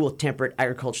design of cool, temperate,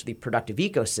 agriculturally productive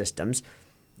ecosystems,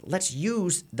 let's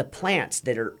use the plants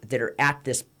that are at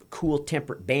this cool,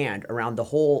 temperate band around the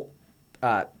whole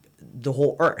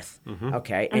Earth,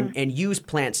 and use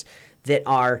plants that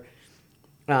are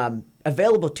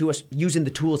available to us using the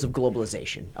tools of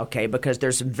globalization, because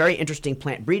there's some very interesting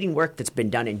plant breeding work that's been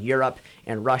done in Europe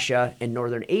and Russia and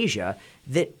Northern Asia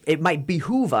that it might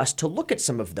behoove us to look at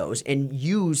some of those and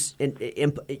use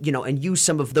use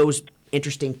some of those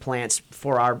interesting plants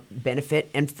for our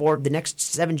benefit and for the next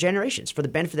 7 generations, for the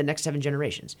benefit of the next 7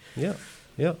 generations. Yeah.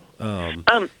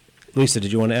 Lisa,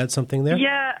 did you want to add something there?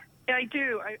 Yeah, I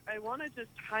do. I want to just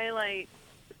highlight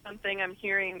something I'm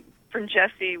hearing from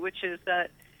Jesse, which is that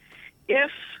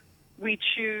if we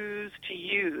choose to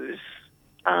use,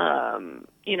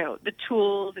 the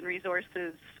tools and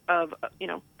resources of,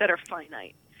 that are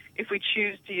finite, if we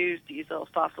choose to use diesel,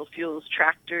 fossil fuels,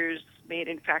 tractors made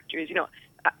in factories,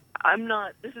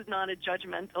 this is not a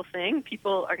judgmental thing.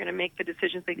 People are going to make the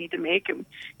decisions they need to make and,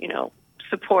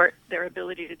 support their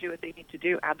ability to do what they need to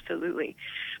do, absolutely.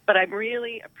 But I'm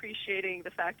really appreciating the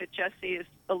fact that Jesse is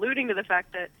alluding to the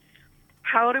fact that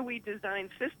how do we design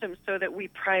systems so that we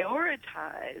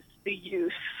prioritize the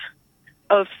use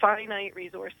of finite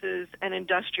resources and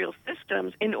industrial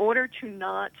systems in order to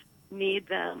not need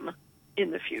them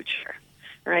in the future,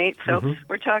 right? So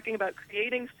we're talking about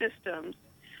creating systems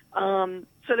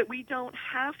so that we don't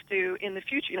have to, in the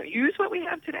future, use what we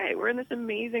have today. We're in this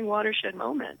amazing watershed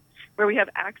moment where we have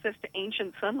access to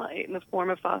ancient sunlight in the form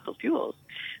of fossil fuels.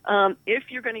 If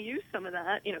you're going to use some of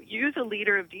that, use a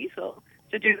liter of diesel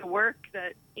to do the work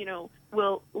that,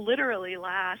 will literally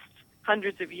last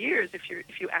hundreds of years if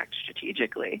you act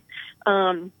strategically.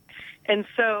 But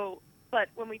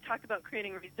when we talk about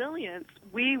creating resilience,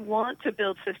 we want to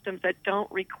build systems that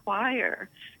don't require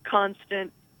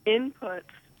constant inputs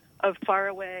of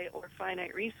faraway or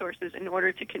finite resources in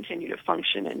order to continue to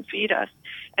function and feed us.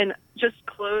 And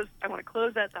I want to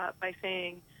close that thought by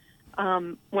saying,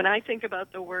 when I think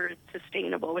about the word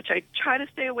sustainable, which I try to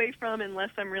stay away from unless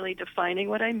I'm really defining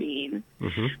what I mean,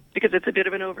 because it's a bit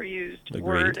of an overused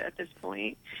word at this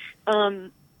point.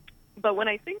 But when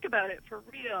I think about it for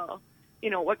real,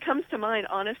 what comes to mind,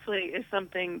 honestly, is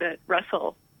something that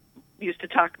Russell used to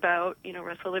talk about,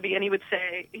 Russell Libby, and he would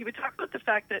talk about the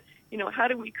fact that, how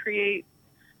do we create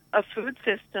a food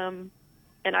system?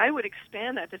 And I would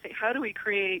expand that to say, how do we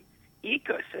create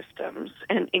ecosystems,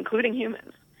 and including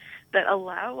humans, that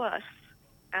allow us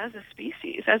as a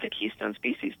species, as a keystone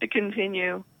species, to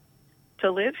continue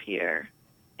to live here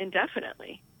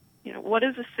indefinitely? What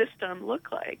does a system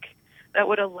look like that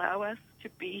would allow us to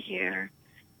be here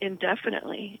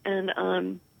indefinitely?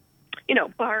 And,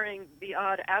 barring the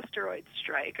odd asteroid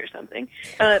strike or something,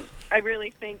 I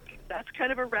really think that's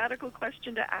kind of a radical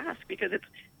question to ask, because it's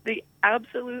the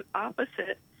absolute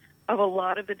opposite of a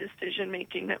lot of the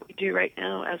decision-making that we do right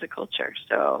now as a culture.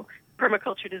 So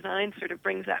permaculture design sort of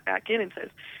brings that back in and says,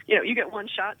 you get one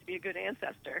shot to be a good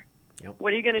ancestor. Yep.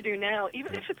 What are you going to do now,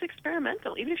 even if it's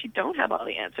experimental, even if you don't have all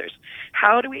the answers?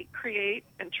 How do we create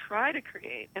and try to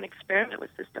create and experiment with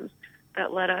systems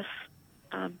that let us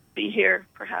be here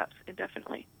perhaps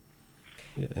indefinitely?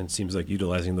 Yeah, and it seems like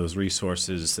utilizing those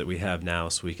resources that we have now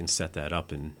so we can set that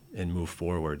up and move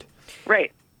forward.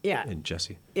 Right. Yeah. And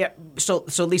Jesse? Yeah. So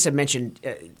Lisa mentioned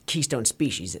keystone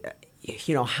species.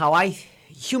 How I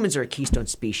humans are a keystone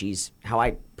species. How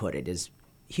I put it is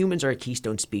humans are a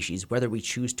keystone species whether we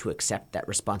choose to accept that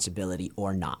responsibility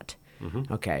or not.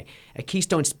 Okay. A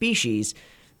keystone species,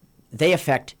 they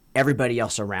affect everybody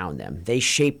else around them. They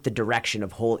shape the direction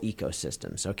of whole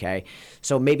ecosystems, okay?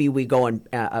 So maybe we go and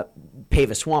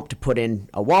pave a swamp to put in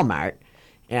a Walmart,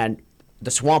 and the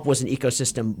swamp was an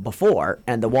ecosystem before,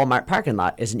 and the Walmart parking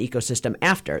lot is an ecosystem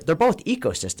after. They're both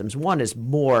ecosystems. One is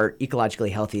more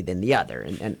ecologically healthy than the other,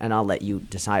 and I'll let you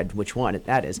decide which one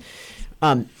that is.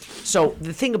 So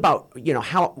the thing about,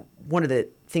 how one of the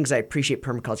things I appreciate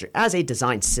permaculture as a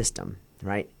design system,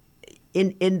 right?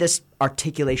 In this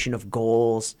articulation of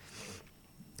goals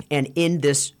and in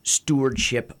this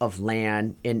stewardship of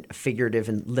land in a figurative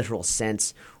and literal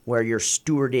sense, where you're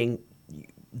stewarding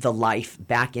the life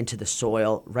back into the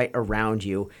soil right around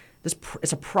you,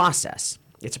 it's a process.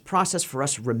 It's a process for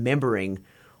us remembering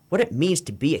what it means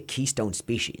to be a keystone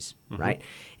species, right?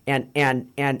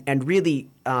 And really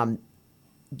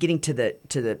getting to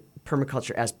the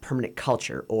permaculture as permanent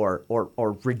culture or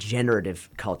regenerative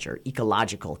culture,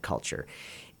 ecological culture.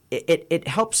 It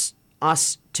helps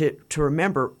us to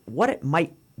remember what it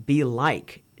might be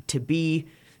like to be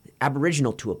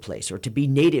Aboriginal to a place, or to be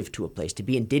native to a place, to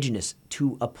be indigenous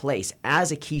to a place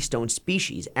as a keystone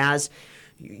species. As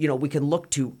we can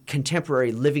look to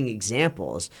contemporary living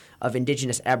examples of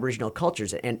indigenous Aboriginal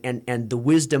cultures and the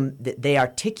wisdom that they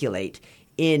articulate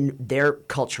in their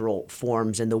cultural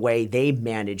forms and the way they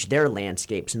manage their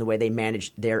landscapes and the way they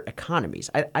manage their economies.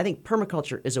 I think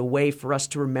permaculture is a way for us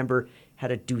to remember how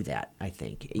to do that, I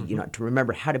think. To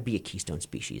remember how to be a keystone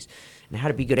species and how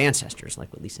to be good ancestors,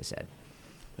 like what Lisa said.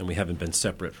 And we haven't been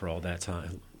separate for all that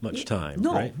time,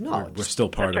 right? No. We're still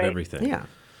part of everything. Yeah.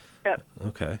 Yep.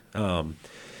 Okay.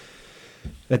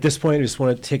 At this point, I just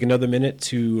want to take another minute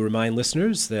to remind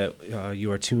listeners that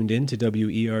you are tuned in to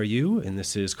WERU, and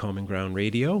this is Common Ground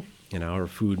Radio and our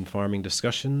food and farming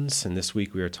discussions. And this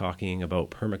week we are talking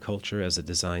about permaculture as a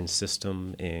design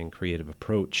system and creative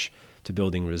approach to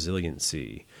building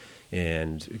resiliency.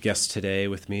 And guests today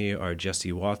with me are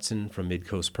Jesse Watson from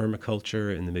Midcoast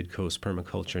Permaculture and the Midcoast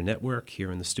Permaculture Network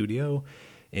here in the studio.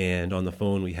 And on the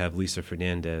phone, we have Lisa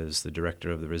Fernandez, the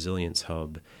director of the Resilience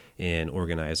Hub and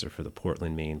organizer for the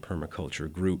Portland, Maine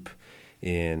Permaculture Group.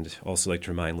 And also like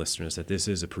to remind listeners that this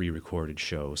is a pre-recorded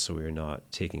show, so we are not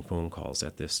taking phone calls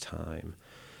at this time.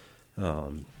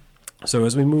 So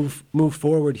as we move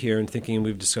forward here and thinking,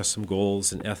 we've discussed some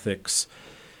goals and ethics,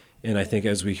 and I think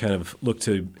as we kind of look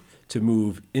to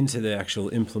move into the actual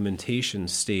implementation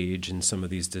stage in some of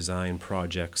these design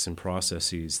projects and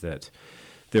processes, that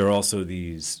there are also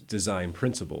these design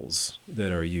principles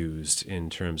that are used in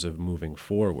terms of moving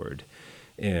forward.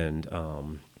 And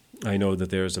I know that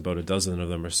there's about a dozen of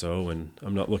them or so, and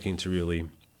I'm not looking to really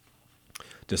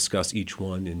discuss each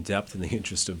one in depth in the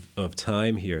interest of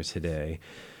time here today.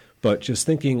 But just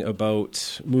thinking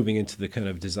about moving into the kind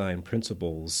of design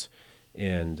principles,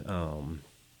 and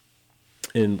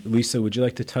Lisa, would you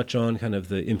like to touch on kind of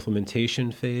the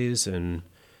implementation phase and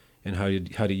how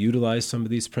to utilize some of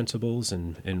these principles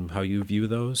and how you view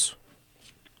those?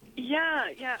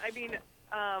 Yeah. I mean,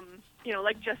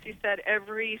 like Jesse said,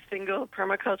 every single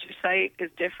permaculture site is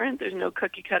different. There's no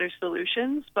cookie cutter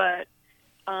solutions, but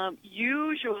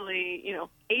usually,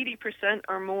 80%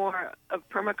 or more of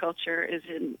permaculture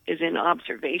is in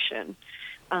observation.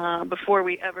 Before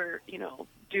we ever,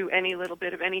 do any little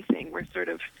bit of anything, we're sort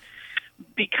of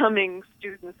becoming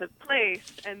students of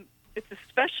place, and it's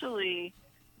especially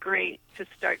great to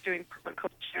start doing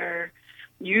permaculture,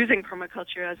 using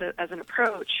permaculture as an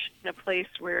approach in a place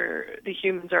where the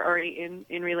humans are already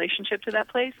in relationship to that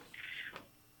place.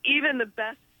 Even the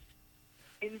best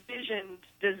envisioned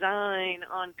design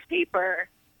on paper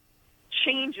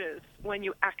changes when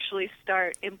you actually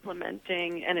start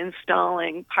implementing and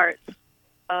installing parts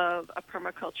of a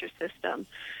permaculture system,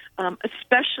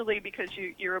 especially because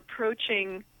you're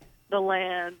approaching the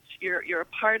land, you're a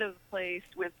part of the place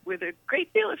with a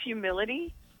great deal of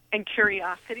humility and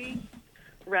curiosity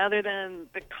rather than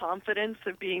the confidence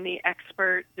of being the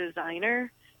expert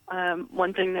designer.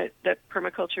 One thing that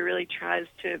permaculture really tries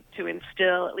to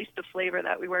instill, at least the flavor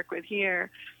that we work with here,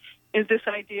 is this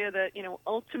idea that,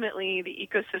 ultimately the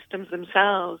ecosystems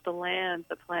themselves, the land,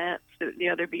 the plants, the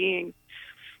other beings,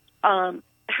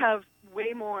 have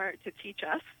way more to teach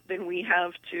us than we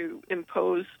have to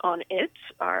impose on it,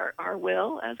 our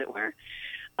will, as it were.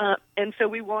 And so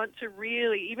we want to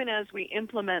really, even as we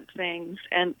implement things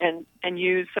and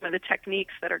use some of the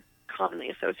techniques that are commonly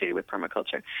associated with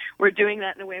permaculture, we're doing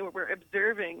that in a way where we're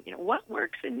observing, what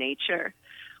works in nature,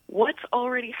 what's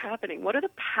already happening, what are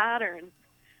the patterns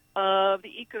of the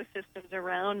ecosystems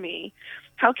around me,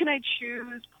 how can I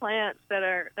choose plants that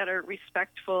are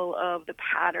respectful of the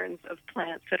patterns of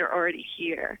plants that are already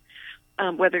here?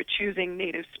 Whether choosing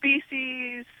native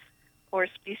species or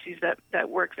species that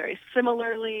work very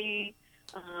similarly,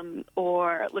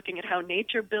 or looking at how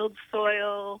nature builds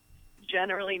soil,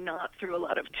 generally not through a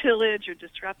lot of tillage or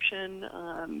disruption.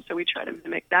 So we try to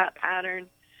mimic that pattern.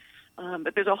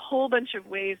 But there's a whole bunch of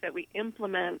ways that we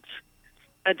implement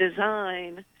a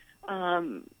design,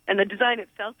 and the design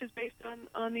itself is based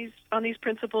on these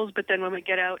principles. But then when we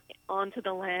get out onto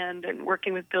the land and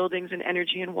working with buildings and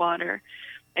energy and water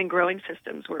and growing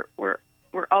systems,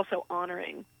 we're also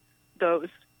honoring those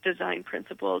design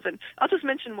principles. And I'll just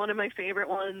mention one of my favorite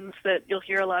ones that you'll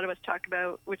hear a lot of us talk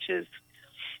about, which is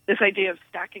this idea of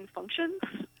stacking functions.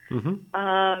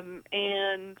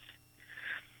 And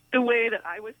the way that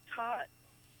I was taught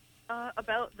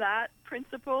about that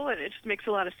principle, and it just makes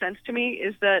a lot of sense to me,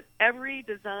 is that every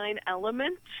design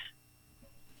element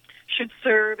should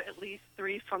serve at least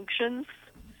 3 functions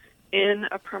in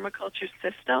a permaculture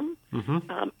system.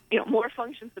 More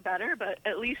functions the better, but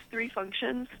at least 3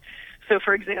 functions. So,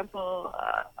 for example,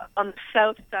 on the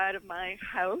south side of my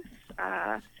house,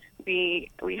 we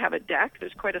have a deck.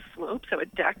 There's quite a slope, so a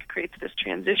deck creates this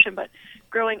transition. But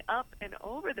growing up and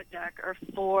over the deck are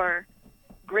 4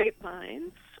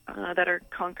 grapevines that are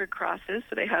Concord crosses,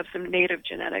 so they have some native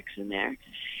genetics in there.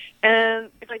 And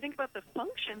if I think about the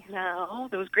functions now,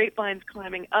 those grapevines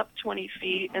climbing up 20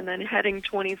 feet and then heading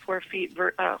 24 feet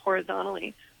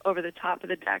horizontally over the top of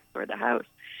the deck or the house.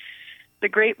 The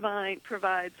grapevine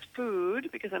provides food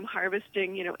because I'm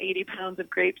harvesting, 80 pounds of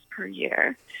grapes per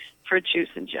year for juice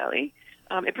and jelly.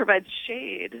 It provides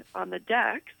shade on the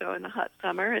deck, so in the hot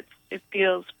summer it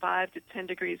feels 5 to 10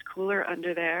 degrees cooler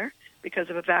under there because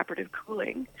of evaporative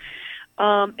cooling.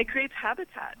 It creates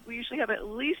habitat. We usually have at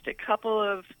least a couple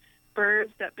of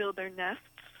birds that build their nests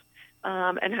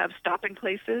and have stopping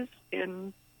places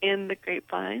in the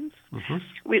grapevines.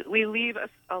 We leave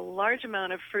a large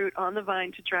amount of fruit on the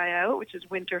vine to dry out, which is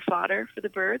winter fodder for the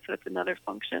birds. So that's another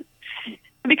function.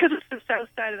 And because it's the south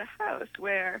side of the house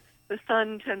where the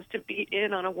sun tends to beat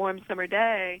in on a warm summer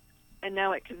day, and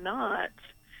now it cannot,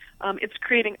 it's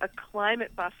creating a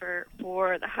climate buffer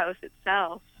for the house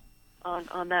itself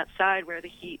on that side where the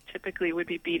heat typically would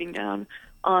be beating down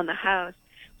on the house.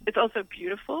 It's also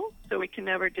beautiful, so we can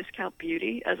never discount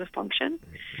beauty as a function.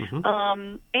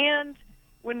 And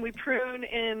when we prune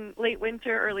in late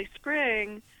winter, early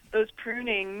spring, those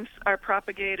prunings are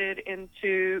propagated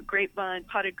into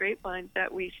potted grapevines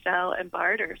that we sell and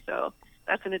barter. So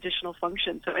that's an additional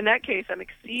function. So in that case, I'm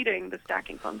exceeding the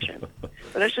stacking function. But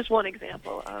that's just one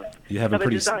example of a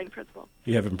design principle.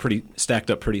 You have them stacked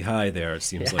up pretty high there, it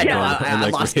seems like. Yeah, I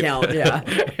lost count, yeah.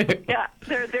 Yeah,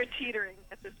 they're teetering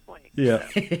at this point. Yeah,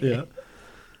 yeah.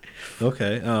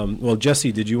 Okay. Well,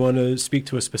 Jesse, did you want to speak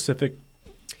to a specific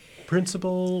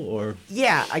principle or?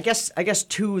 Yeah, I guess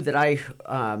 2 that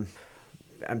I'm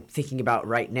thinking about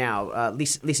right now.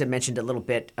 Lisa mentioned a little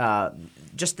bit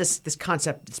just this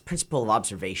concept, this principle of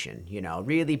observation.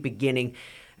 Really beginning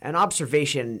an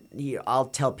observation. I'll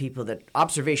tell people that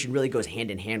observation really goes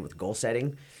hand in hand with goal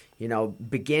setting.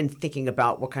 Begin thinking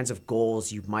about what kinds of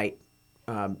goals you might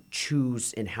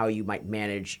choose and how you might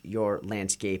manage your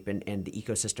landscape and the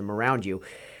ecosystem around you,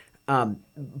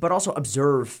 but also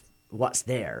observe what's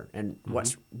there and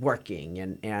what's working,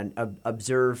 and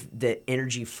observe the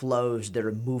energy flows that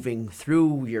are moving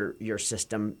through your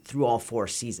system through all 4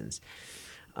 seasons.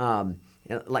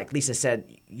 Like Lisa said,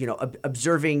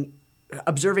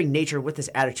 observing nature with this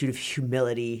attitude of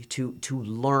humility to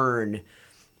learn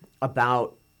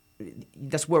about.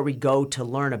 That's where we go to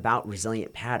learn about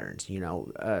resilient patterns.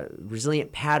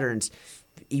 Resilient patterns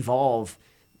evolve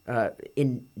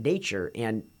in nature,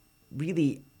 and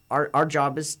really our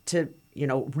job is to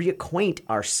reacquaint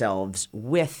ourselves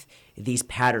with these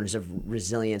patterns of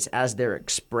resilience as they're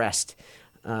expressed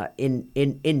in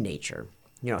nature.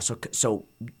 So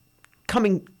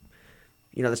coming.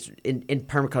 In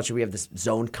permaculture, we have this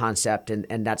zone concept,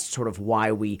 and that's sort of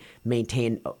why we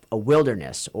maintain a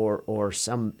wilderness or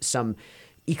some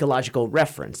ecological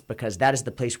reference, because that is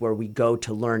the place where we go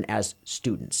to learn as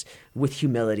students with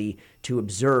humility to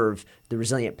observe the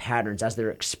resilient patterns as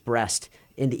they're expressed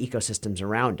in the ecosystems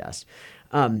around us.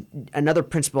 Another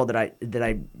principle that I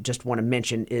just want to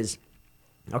mention is,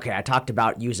 okay, I talked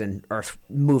about using earth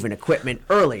moving equipment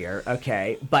earlier,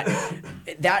 okay, but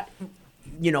that.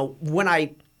 I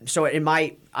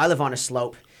live on a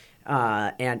slope,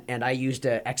 and I used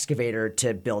an excavator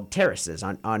to build terraces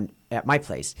on at my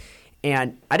place,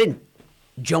 and I didn't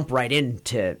jump right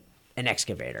into an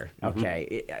excavator.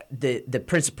 Okay, the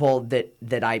principle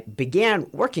that I began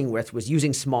working with was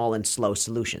using small and slow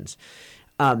solutions.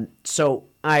 So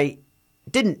I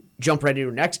didn't jump right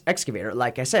into an excavator.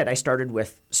 Like I said, I started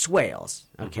with swales.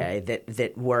 Okay,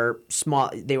 that were small.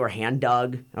 They were hand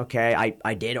dug. Okay,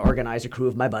 I did organize a crew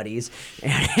of my buddies,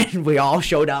 and we all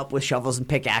showed up with shovels and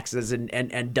pickaxes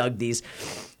and dug these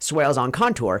swales on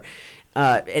contour.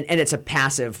 And it's a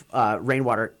passive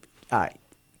rainwater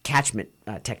catchment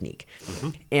technique.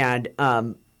 And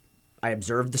I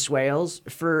observed the swales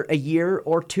for a year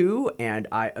or two, and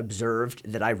I observed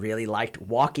that I really liked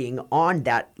walking on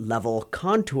that level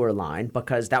contour line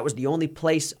because that was the only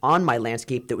place on my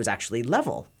landscape that was actually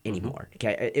level anymore.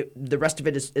 Okay, the rest of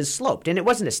it is sloped, and it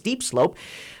wasn't a steep slope,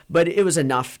 but it was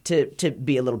enough to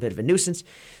be a little bit of a nuisance.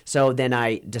 So then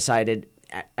I decided,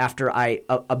 after I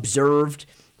observed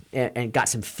and got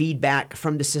some feedback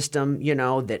from the system,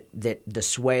 that the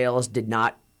swales did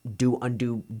not do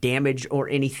undue damage or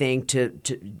anything to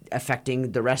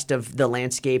affecting the rest of the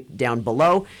landscape down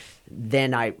below,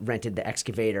 then I rented the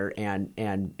excavator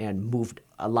and moved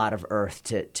a lot of earth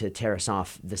to terrace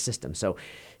off the system. So,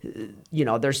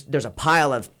 there's a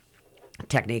pile of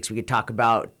techniques we could talk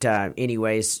about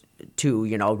anyways too.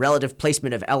 Relative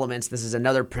placement of elements. This is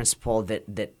another principle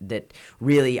that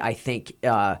really, I think,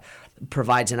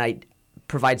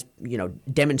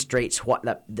 demonstrates what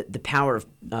the power of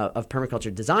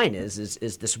permaculture design is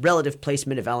this relative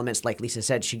placement of elements. Like Lisa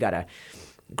said, she got a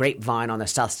grapevine on the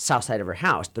south side of her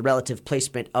house. The relative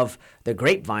placement of the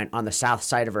grapevine on the south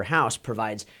side of her house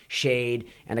provides shade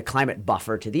and a climate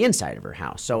buffer to the inside of her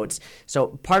house. So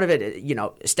part of it,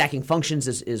 stacking functions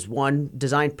is one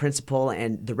design principle,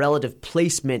 and the relative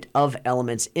placement of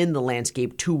elements in the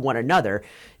landscape to one another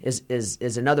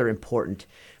is another important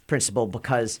principle,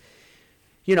 because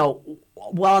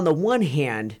while on the one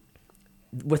hand,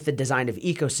 with the design of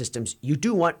ecosystems, you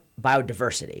do want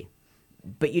biodiversity,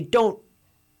 but you don't,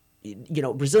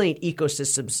 resilient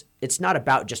ecosystems, it's not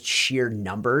about just sheer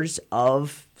numbers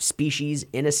of species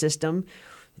in a system.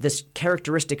 This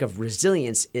characteristic of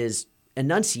resilience is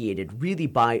enunciated really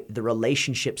by the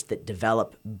relationships that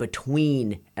develop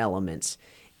between elements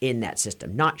in that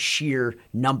system, not sheer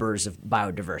numbers of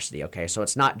biodiversity. Okay, so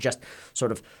it's not just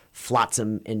sort of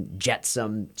flotsam and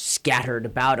jetsam scattered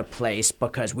about a place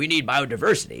because we need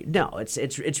biodiversity. No,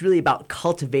 it's really about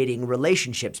cultivating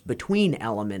relationships between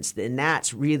elements, and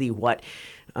that's really what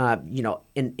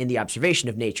in the observation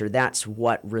of nature, that's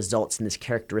what results in this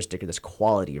characteristic or this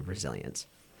quality of resilience.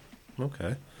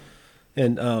 Okay,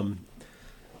 and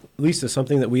Lisa,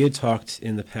 something that we had talked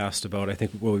in the past about, I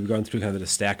think, we've gone through kind of the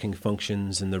stacking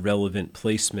functions and the relevant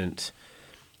placement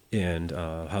and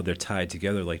how they're tied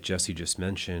together, like Jesse just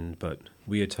mentioned. But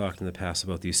we had talked in the past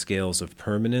about these scales of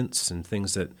permanence and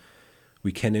things that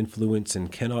we can influence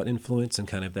and cannot influence, and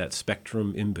kind of that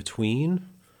spectrum in between.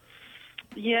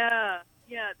 Yeah.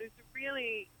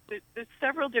 There's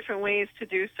several different ways to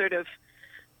do sort of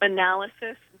analysis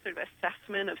and sort of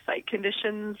assessment of site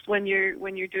conditions when you're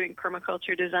doing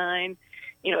permaculture design,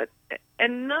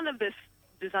 and none of this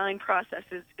design process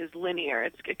is linear.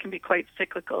 It can be quite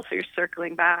cyclical, so you're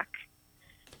circling back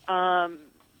to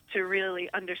really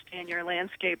understand your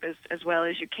landscape as well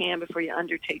as you can before you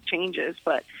undertake changes.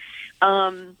 But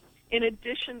in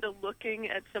addition to looking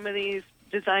at some of these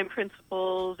design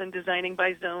principles and designing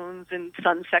by zones and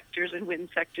sun sectors and wind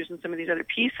sectors and some of these other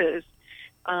pieces,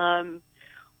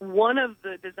 one of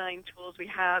the design tools we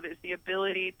have is the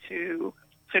ability to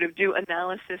sort of do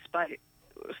analysis by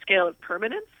scale of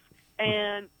permanence.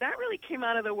 And that really came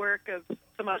out of the work of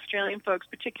some Australian folks,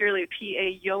 particularly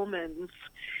P.A. Yeomans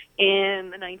in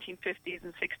the 1950s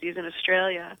and 60s in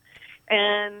Australia.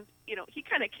 And, he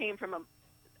kind of came from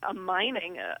a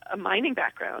mining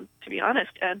background, to be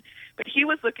honest. But he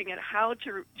was looking at how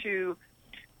to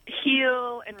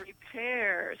heal and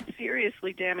repair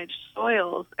seriously damaged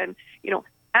soils, and,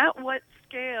 at what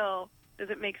scale does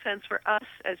it make sense for us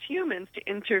as humans to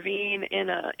intervene in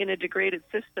a degraded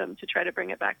system to try to bring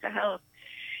it back to health?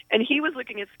 And he was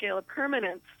looking at scale of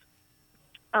permanence,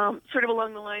 sort of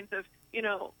along the lines of,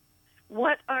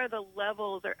 what are the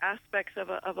levels or aspects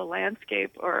of a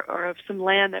landscape or of some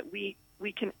land that we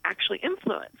can actually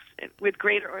influence with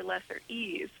greater or lesser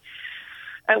ease?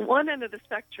 At one end of the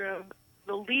spectrum,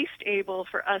 the least able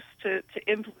for us to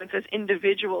influence as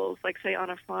individuals, like say on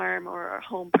a farm or a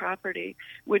home property,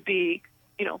 would be,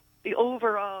 the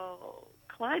overall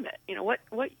climate.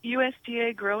 What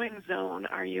USDA growing zone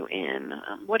are you in?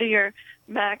 What are your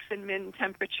max and min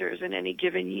temperatures in any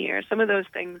given year? Some of those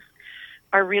things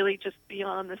are really just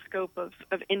beyond the scope of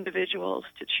individuals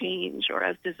to change or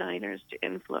as designers to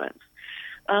influence.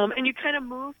 And you kind of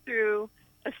move through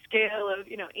a scale of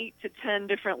 8 to 10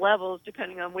 different levels,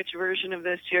 depending on which version of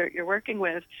this you're working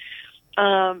with.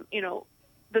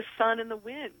 The sun and the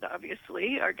wind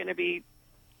obviously are going to be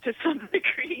to some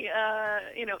degree,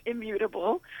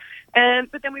 immutable,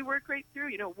 but then we work right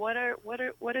through. What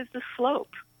is the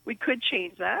slope? We could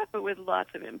change that, but with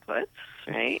lots of inputs,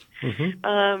 right?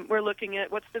 Mm-hmm. We're looking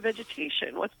at what's the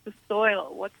vegetation, what's the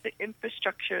soil, what's the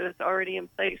infrastructure that's already in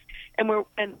place, and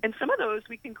some of those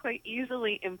we can quite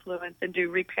easily influence and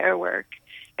do repair work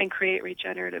and create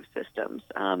regenerative systems.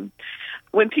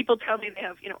 When people tell me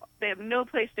they have no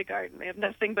place to garden, they have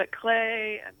nothing but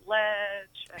clay and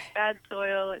ledge and bad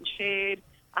soil and shade,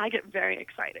 I get very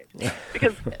excited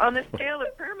because on the scale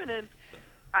of permanence,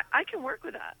 I can work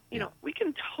with that. We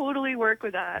can totally work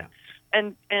with that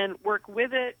and work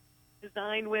with it,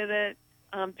 design with it,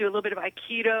 do a little bit of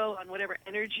Aikido on whatever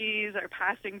energies are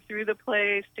passing through the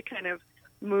place to kind of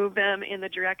move them in the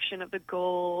direction of the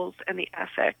goals and the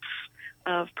ethics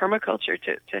of permaculture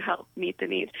to help meet the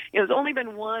needs. There's only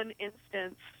been one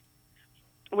instance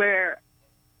where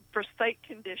for site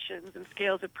conditions and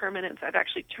scales of permanence, I've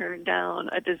actually turned down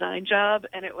a design job,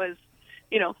 and it was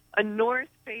a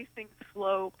north-facing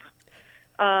slope,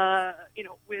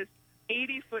 with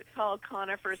 80-foot-tall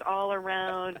conifers all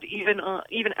around, even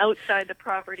outside the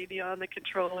property, beyond the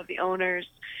control of the owners,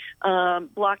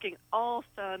 blocking all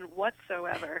sun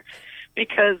whatsoever,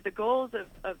 because the goals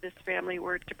of this family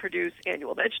were to produce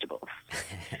annual vegetables.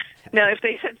 Now, if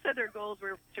they had said their goals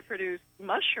were to produce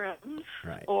mushrooms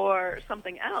or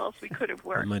something else, we could have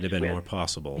worked. It might have been more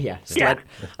possible. Yeah,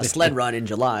 a sled run in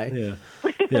July.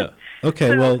 Yeah. Okay.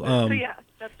 So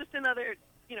that's just another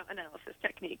analysis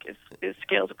technique is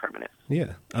scales of permanence.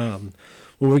 Yeah. Well,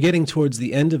 we're getting towards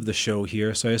the end of the show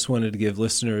here, so I just wanted to give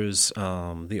listeners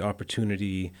the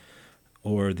opportunity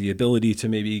or the ability to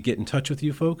maybe get in touch with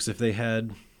you folks if they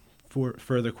had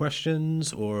further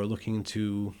questions or looking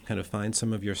to kind of find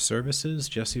some of your services.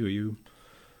 Jesse, are you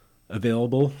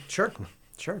available? Sure.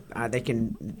 They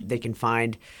can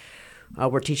find.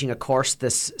 We're teaching a course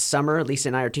this summer. Lisa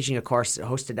and I are teaching a course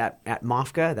hosted at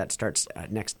MOFGA that starts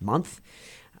next month.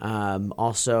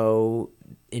 Also,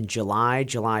 in July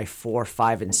 4,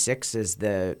 5, and 6 is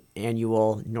the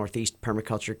annual Northeast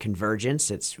Permaculture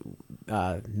Convergence. It's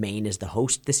Maine is the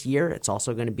host this year. It's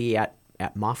also going to be at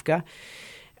MOFGA.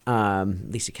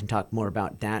 Lisa can talk more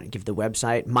about that and give the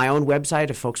website. My own website,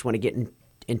 if folks want to get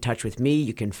in touch with me,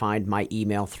 you can find my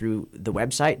email through the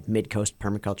website,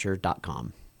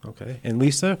 midcoastpermaculture.com. Okay. And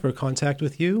Lisa, for contact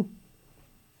with you?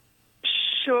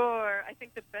 Sure. I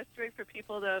think the best way for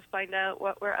people to find out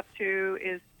what we're up to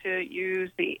is to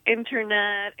use the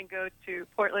internet and go to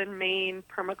Portland, Maine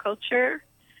Permaculture,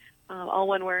 all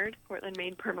one word,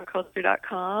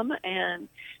 portlandmainepermaculture.com, and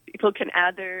people can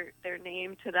add their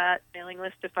name to that mailing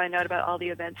list to find out about all the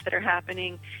events that are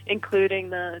happening,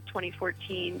 including the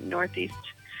 2014 Northeast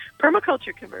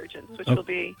Permaculture Convergence, which will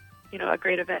be a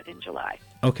great event in July.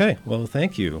 Okay. Well,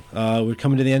 thank you. We're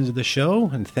coming to the end of the show,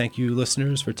 and thank you,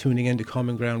 listeners, for tuning in to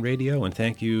Common Ground Radio, and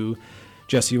thank you,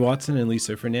 Jesse Watson and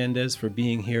Lisa Fernandez, for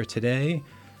being here today.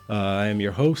 I am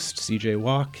your host, CJ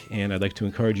Walk, and I'd like to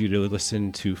encourage you to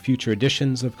listen to future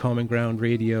editions of Common Ground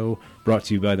Radio, brought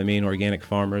to you by the Maine Organic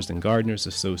Farmers and Gardeners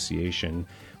Association,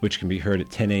 which can be heard at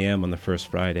 10 a.m. on the first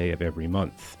Friday of every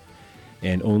month,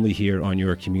 and only here on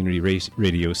your community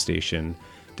radio station,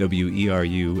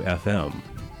 WERU-FM.